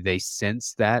maybe they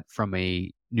sense that from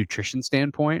a nutrition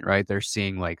standpoint, right? They're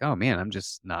seeing like, oh man, I'm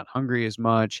just not hungry as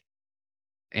much.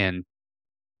 And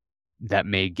that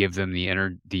may give them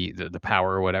the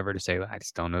power or whatever to say, "Well, I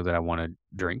just don't know that I want to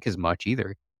drink as much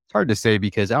either." It's hard to say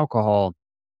because alcohol,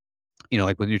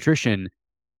 like with nutrition,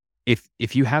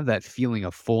 if you have that feeling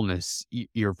of fullness,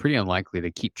 you're pretty unlikely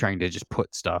to keep trying to just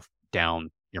put stuff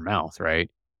down your mouth, right?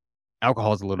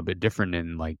 Alcohol is a little bit different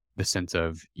in like the sense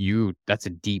of that's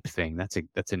a deep thing. That's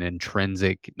an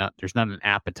intrinsic, not there's not an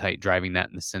appetite driving that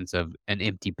in the sense of an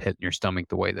empty pit in your stomach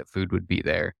the way that food would be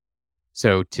there.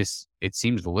 So it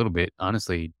seems a little bit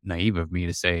honestly naive of me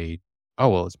to say, oh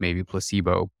well, it's maybe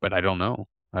placebo, but I don't know.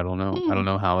 I don't know. I Hmm. don't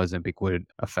know how Ozempic would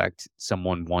affect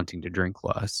someone wanting to drink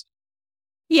less.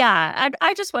 Yeah,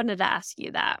 I just wanted to ask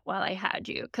you that while I had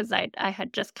you, because I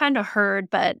had just kinda heard,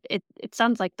 but it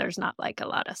sounds like there's not, like, a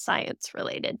lot of science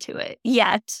related to it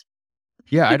yet.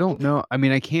 Yeah, I don't know. I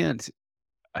mean, I can't.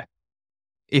 I-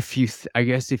 If I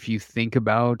guess if you think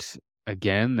about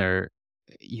again,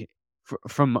 y-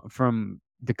 from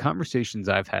the conversations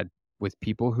I've had with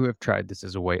people who have tried this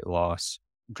as a weight loss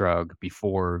drug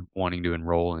before wanting to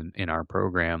enroll in our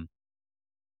program,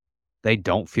 they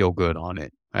don't feel good on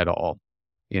it at all.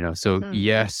 So Mhm.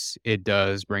 yes, it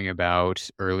does bring about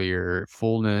earlier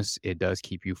fullness. It does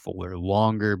keep you fuller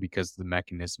longer because of the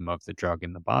mechanism of the drug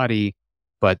in the body,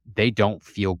 but they don't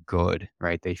feel good,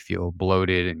 right? They feel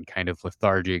bloated and kind of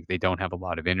lethargic. They don't have a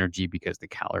lot of energy because the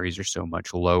calories are so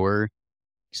much lower.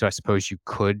 So I suppose you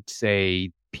could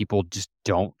say people just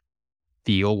don't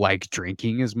feel like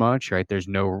drinking as much, right? There's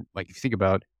no like, if you think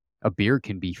about a beer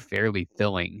can be fairly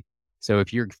filling. So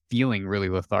if you're feeling really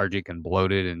lethargic and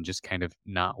bloated and just kind of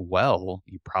not well,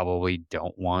 you probably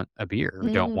don't want a beer or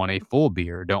don't Mm. want a full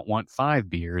beer or don't want 5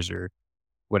 beers or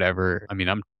whatever. I mean,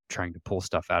 I'm trying to pull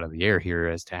stuff out of the air here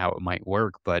as to how it might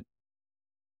work, but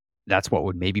that's what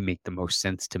would maybe make the most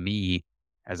sense to me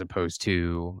as opposed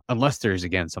to unless there's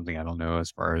again something I don't know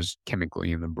as far as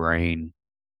chemically in the brain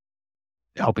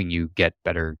helping you get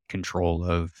better control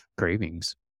of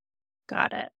cravings.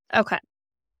 Got it. Okay.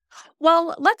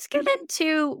 Well, let's get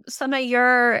into some of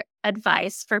your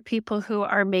advice for people who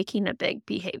are making a big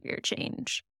behavior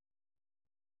change.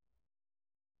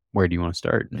 Where do you wanna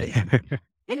start?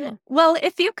 Well,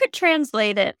 if you could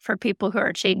translate it for people who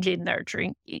are changing their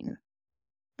drinking,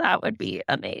 that would be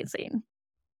amazing.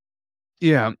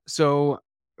 Yeah, so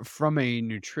from a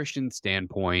nutrition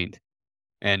standpoint,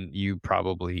 and you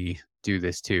probably do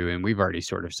this too, and we've already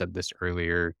sort of said this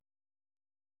earlier,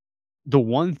 the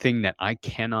one thing that I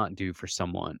cannot do for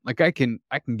someone like, I can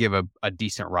give a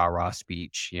decent rah-rah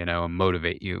speech, and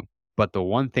motivate you, but the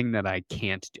one thing that I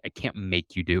can't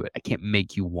make you do it. I can't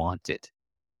make you want it.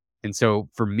 And so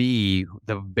for me,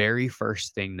 the very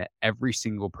first thing that every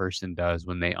single person does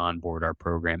when they onboard our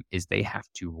program is they have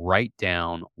to write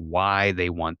down why they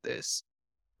want this,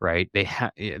 right?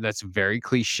 That's very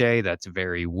cliche, that's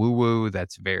very woo-woo,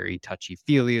 that's very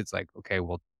touchy-feely. It's like, okay,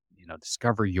 well,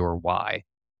 discover your why.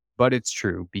 But it's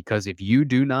true because if you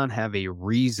do not have a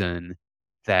reason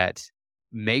that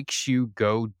makes you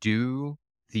go do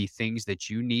the things that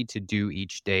you need to do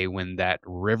each day when that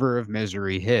river of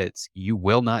misery hits, you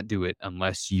will not do it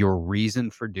unless your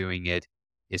reason for doing it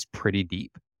is pretty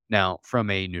deep. Now, from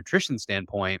a nutrition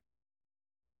standpoint,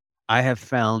 I have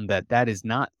found that that is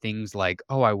not things like,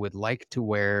 "Oh, I would like to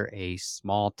wear a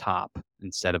small top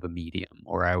instead of a medium,"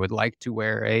 or "I would like to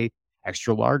wear a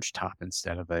extra large top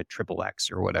instead of a triple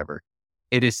X," or whatever.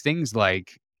 It is things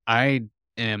like, I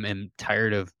am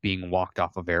tired of being walked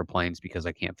off of airplanes because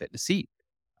I can't fit in a seat.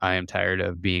 I am tired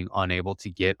of being unable to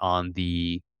get on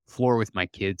the floor with my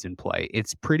kids and play.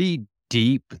 It's pretty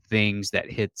deep things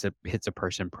that hits a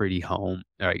person pretty home,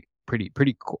 like, pretty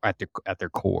co at their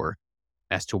core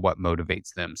as to what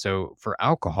motivates them. So for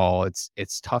alcohol, it's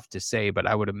tough to say, but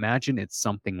I would imagine it's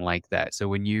something like that. So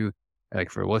when you like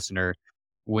for a listener,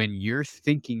 when you're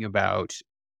thinking about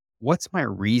what's my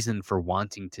reason for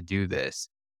wanting to do this,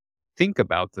 think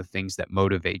about the things that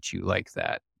motivate you like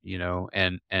that,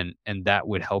 and that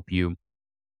would help you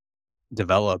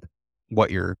develop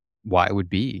what your why would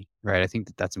be, right? I think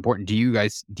that that's important. Do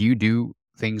you do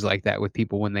things like that with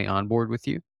people when they onboard with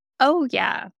you? Oh,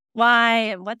 yeah. Why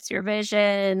and what's your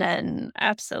vision? And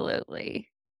absolutely.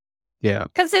 Yeah.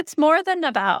 Because it's more than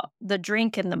about the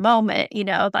drink in the moment,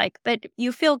 like that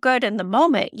you feel good in the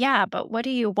moment. Yeah. But what do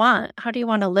you want? How do you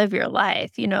want to live your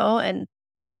life? And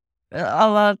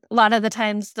a lot of the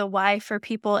times the why for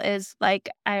people is like,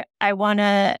 I want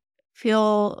to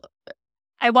feel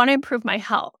I wanna improve my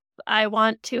health. I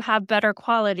want to have better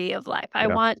quality of life. I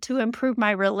Yeah. want to improve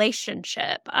my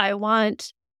relationship. I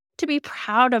want to be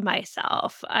proud of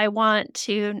myself. I want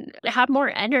to have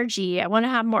more energy. I wanna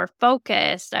have more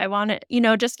focus. I wanna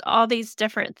just all these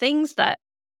different things that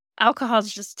alcohol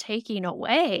is just taking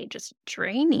away, just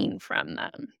draining from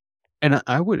them. And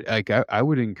I would I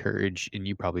would encourage, and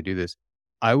you probably do this,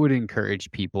 I would encourage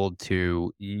people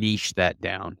to niche that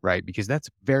down, right? Because that's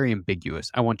very ambiguous.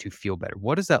 I want to feel better.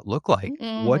 What does that look like? Mm,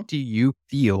 What do you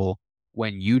feel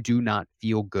when you do not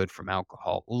feel good from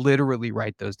alcohol? Literally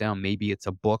write those down. Maybe it's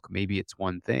a book, maybe it's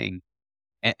one thing.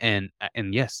 And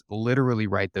yes, literally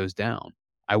write those down.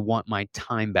 I want my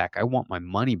time back. I want my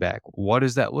money back. What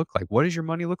does that look like? What does your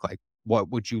money look like? What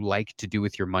would you like to do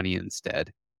with your money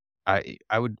instead? I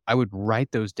would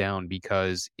write those down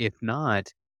because if not,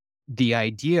 the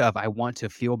idea of "I want to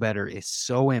feel better" is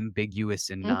so ambiguous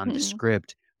and mhm,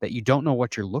 nondescript that you don't know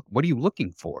what are you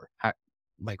looking for?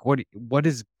 Like, what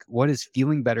is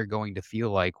feeling better going to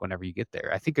feel like whenever you get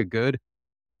there? I think a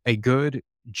good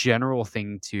general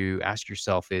thing to ask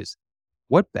yourself is,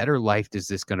 "What better life is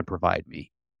this gonna provide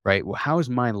me?" Right? Well, how is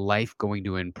my life going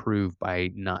to improve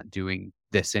by not doing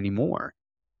this anymore?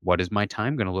 What is my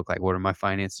time gonna look like? What are my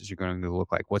finances are going to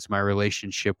look like? What's my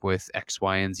relationship with X,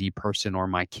 Y, and Z person or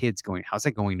my kids going how's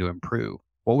that going to improve?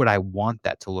 What would I want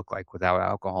that to look like without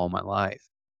alcohol in my life?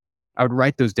 I would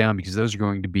write those down because those are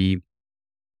going to be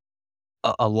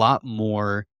a lot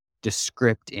more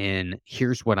descript in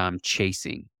here's what I'm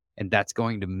chasing. And that's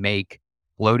going to make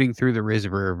floating through the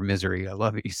river of misery, I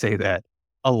love it you say that,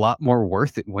 a lot more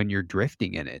worth it when you're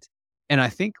drifting in it. And I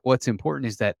think what's important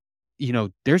is that,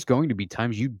 there's going to be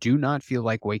times you do not feel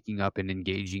like waking up and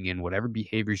engaging in whatever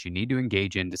behaviors you need to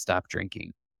engage in to stop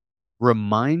drinking.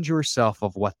 Remind yourself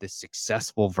of what the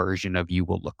successful version of you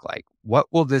will look like. What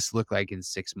will this look like in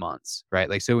 6 months, right?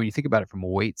 Like, so when you think about it from a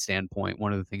weight standpoint,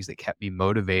 one of the things that kept me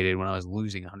motivated when I was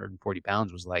losing 140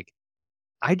 pounds was like,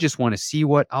 I just want to see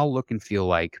what I'll look and feel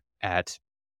like at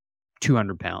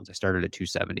 200 pounds. I started at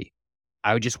 270.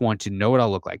 I would just want to know what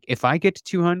I'll look like. If I get to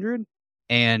 200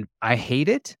 and I hate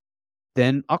it,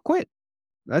 then I'll quit.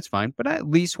 That's fine, but I at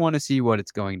least wanna see what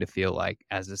it's going to feel like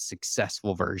as a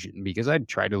successful version because I'd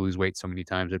tried to lose weight so many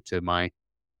times up to my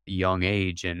young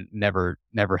age and never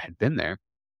had been there.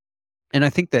 And I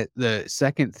think that the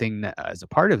second thing that as a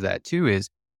part of that too is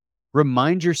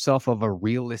remind yourself of a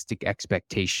realistic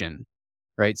expectation,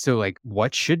 right? So, like,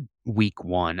 what should week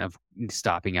 1 of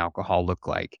stopping alcohol look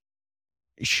like?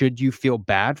 Should you feel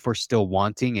bad for still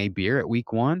wanting a beer at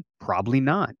week 1? Probably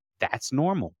not. That's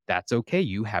normal. That's okay.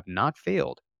 You have not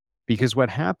failed. Because what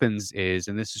happens is,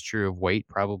 and this is true of weight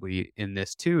probably in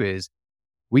this too, is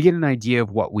we get an idea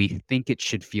of what we think it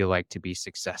should feel like to be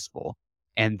successful.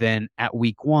 And then at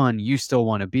week 1, you still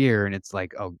want a beer and it's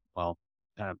like, "Oh, well,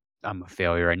 uh, I'm a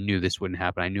failure. I knew this wouldn't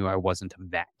happen. I knew I wasn't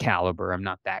of that caliber. I'm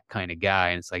not that kind of guy."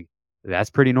 And it's like, that's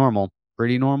pretty normal.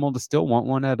 Pretty normal to still want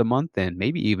one at a month in,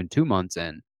 maybe even 2 months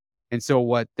in. And so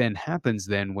what then happens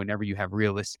then whenever you have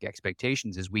realistic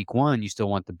expectations is week 1, you still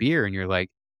want the beer and you're like,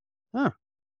 "Huh,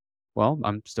 well,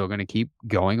 I'm still gonna keep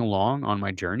going along on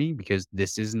my journey because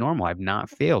this is normal. I've not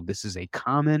failed. This is a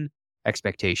common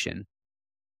expectation."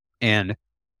 And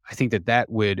I think that that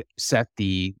would set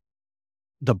the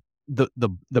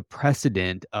the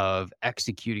precedent of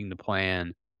executing the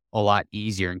plan a lot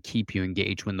easier and keep you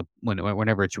engaged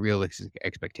whenever it's realistic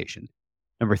expectation.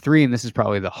 Number 3, and this is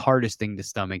probably the hardest thing to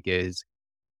stomach, is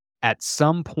at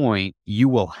some point you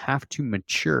will have to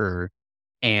mature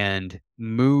and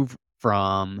move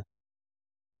from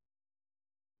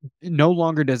no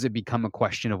longer does it become a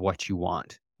question of what you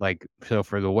want. Like, so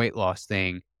for the weight loss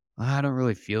thing, I don't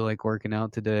really feel like working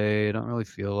out today. I don't really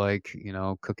feel like,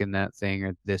 cooking that thing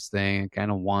or this thing. I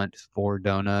kind of want 4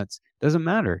 donuts. Doesn't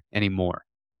matter anymore.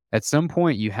 At some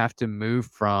point, you have to move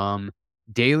from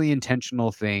daily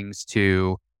intentional things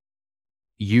to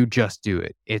you just do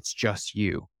it. It's just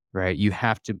you, right? You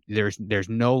have to, there's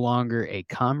no longer a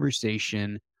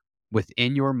conversation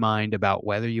within your mind about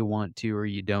whether you want to or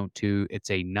you don't to. It's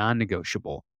a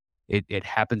non-negotiable. It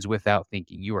happens without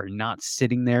thinking. You are not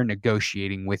sitting there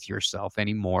negotiating with yourself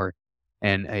anymore.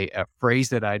 And a phrase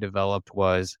that I developed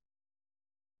was,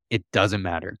 it doesn't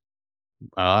matter.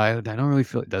 I don't really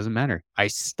feel it doesn't matter. I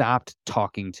stopped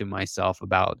talking to myself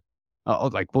about,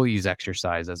 like, we'll use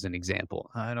exercise as an example.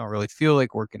 I don't really feel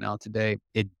like working out today.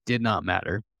 It did not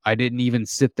matter. I didn't even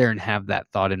sit there and have that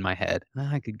thought in my head.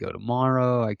 I could go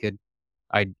tomorrow.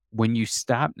 When you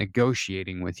stop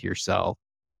negotiating with yourself,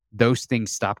 those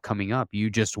things stop coming up. You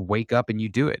just wake up and you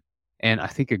do it. And I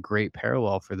think a great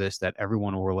parallel for this that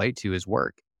everyone will relate to is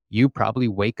work. You probably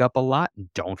wake up a lot and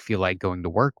don't feel like going to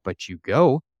work, but you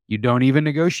go. You don't even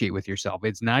negotiate with yourself.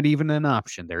 It's not even an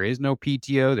option. There is no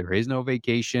PTO, there is no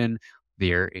vacation.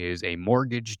 There is a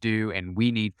mortgage due and we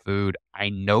need food. I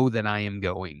know that I am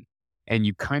going. And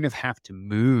you kind of have to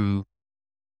move.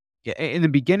 Yeah, in the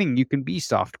beginning, you can be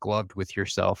soft gloved with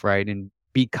yourself, right? And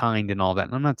be kind and all that.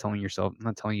 And I'm not telling you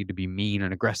to be mean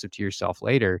and aggressive to yourself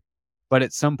later. But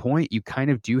at some point, you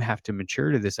kind of do have to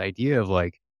mature to this idea of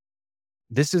like,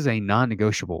 this is a non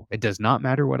negotiable. It does not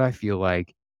matter what I feel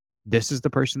like. This is the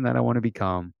person that I want to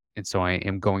become. And so I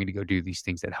am going to go do these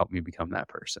things that help me become that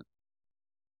person.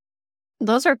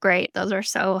 Those are great. Those are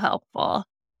so helpful.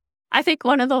 I think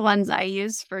one of the ones I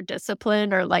use for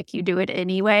discipline or like you do it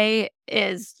anyway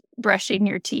is brushing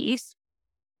your teeth.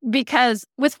 Because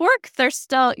with work,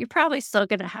 you're probably still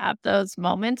going to have those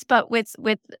moments, but with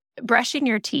brushing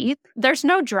your teeth, there's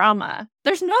no drama.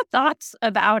 There's no thoughts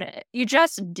about it. You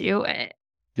just do it.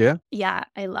 Yeah. Yeah,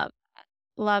 I love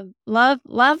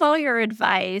all your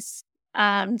advice.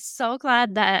 I'm so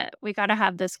glad that we got to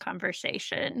have this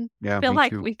conversation. Yeah, Feel me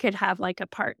like too. we could have like a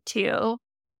part 2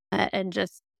 and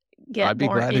just get I'd be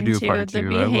more glad to do a into part the two.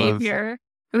 I love, behavior.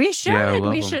 We yeah, I should.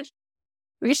 love them.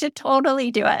 We should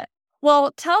totally do it.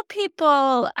 Well, tell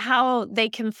people how they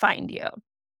can find you.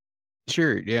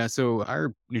 Sure. Yeah. So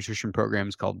our nutrition program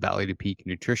is called Valley to Peak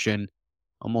Nutrition.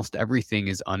 Almost everything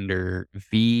is under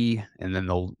V and then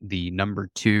the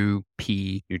number 2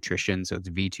 P nutrition. So it's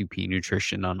V2P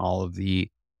nutrition on all of the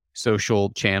social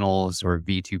channels, or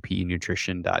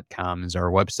v2pnutrition.com is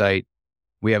our website.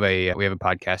 We have a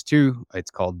podcast too. It's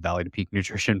called Valley to Peak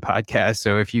Nutrition Podcast.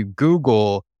 So if you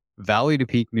Google Valley to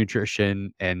Peak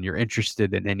Nutrition and you're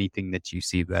interested in anything that you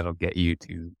see, that'll get you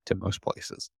to most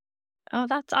places. Oh,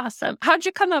 that's awesome. How'd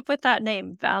you come up with that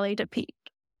name, Valley to Peak?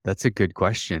 That's a good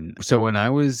question. So when I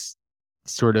was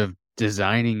sort of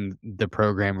designing the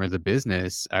program or the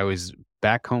business, I was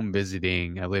back home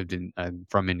visiting. I'm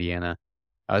from Indiana.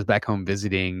 I was back home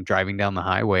visiting, driving down the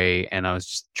highway, and I was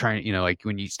just trying, like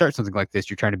when you start something like this,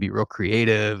 you're trying to be real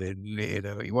creative and,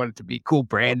 you want it to be cool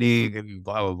branding and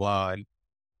blah, blah, blah. And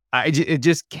it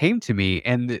just came to me,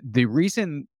 and the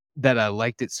reason that I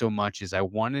liked it so much is I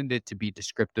wanted it to be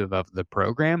descriptive of the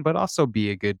program, but also be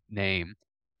a good name.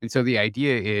 And so the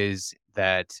idea is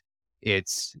that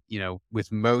it's,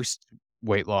 with most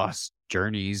weight loss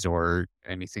journeys or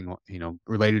anything,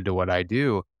 related to what I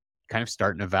do, kind of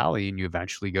start in a valley and you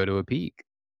eventually go to a peak.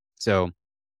 So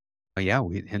yeah,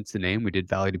 hence the name. We did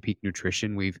Valley to Peak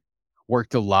Nutrition. We've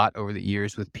worked a lot over the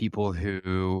years with people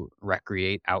who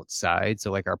recreate outside. So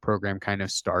like our program kind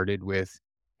of started with,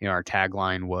 our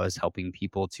tagline was helping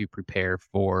people to prepare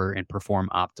for and perform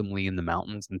optimally in the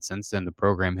mountains. And since then, the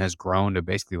program has grown to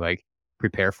basically like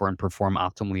prepare for and perform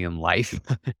optimally in life.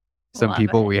 Some Love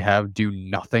people it. we have do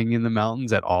nothing in the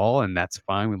mountains at all, and that's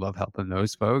fine. We love helping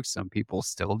those folks. Some people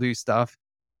still do stuff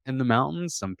in the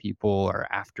mountains. Some people are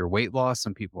after weight loss.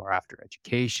 Some people are after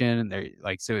education. And they're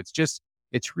like, so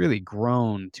it's really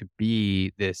grown to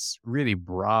be this really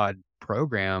broad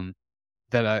program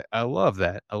that I love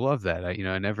that. I love that. I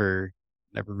never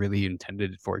really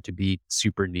intended for it to be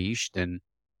super niched, and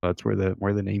that's where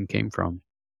the name came from.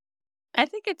 I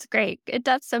think it's great. It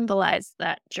does symbolize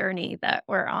that journey that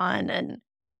we're on and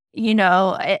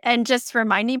just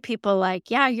reminding people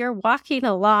like, yeah, you're walking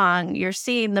along, you're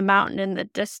seeing the mountain in the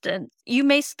distance. You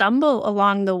may stumble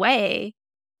along the way,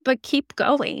 but keep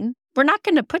going. We're not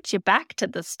going to put you back to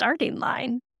the starting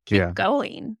line. Yeah. Keep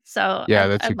going. So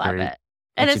Yeah, I love it.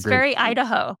 And that's a it's great very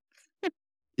Idaho.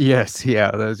 Yes,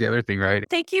 yeah, that was the other thing, right?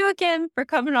 Thank you again for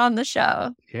coming on the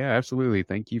show. Yeah, absolutely.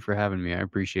 Thank you for having me. I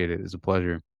appreciate it. It's a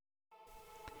pleasure.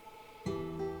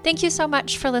 Thank you so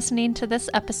much for listening to this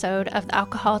episode of the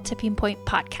Alcohol Tipping Point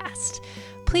podcast.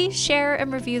 Please share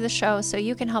and review the show so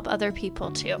you can help other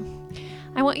people too.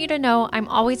 I want you to know I'm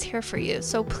always here for you,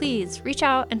 so please reach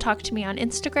out and talk to me on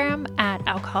Instagram at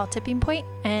Alcohol Tipping Point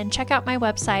and check out my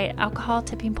website,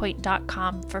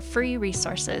 alcoholtippingpoint.com, for free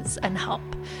resources and help.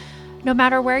 No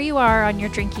matter where you are on your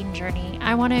drinking journey,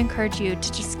 I want to encourage you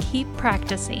to just keep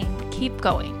practicing, keep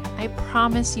going. I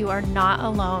promise you are not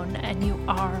alone and you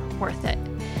are worth it.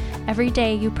 Every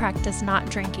day you practice not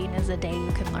drinking is a day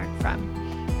you can learn from.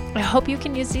 I hope you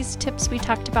can use these tips we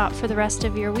talked about for the rest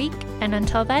of your week, and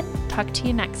until then, talk to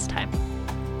you next time.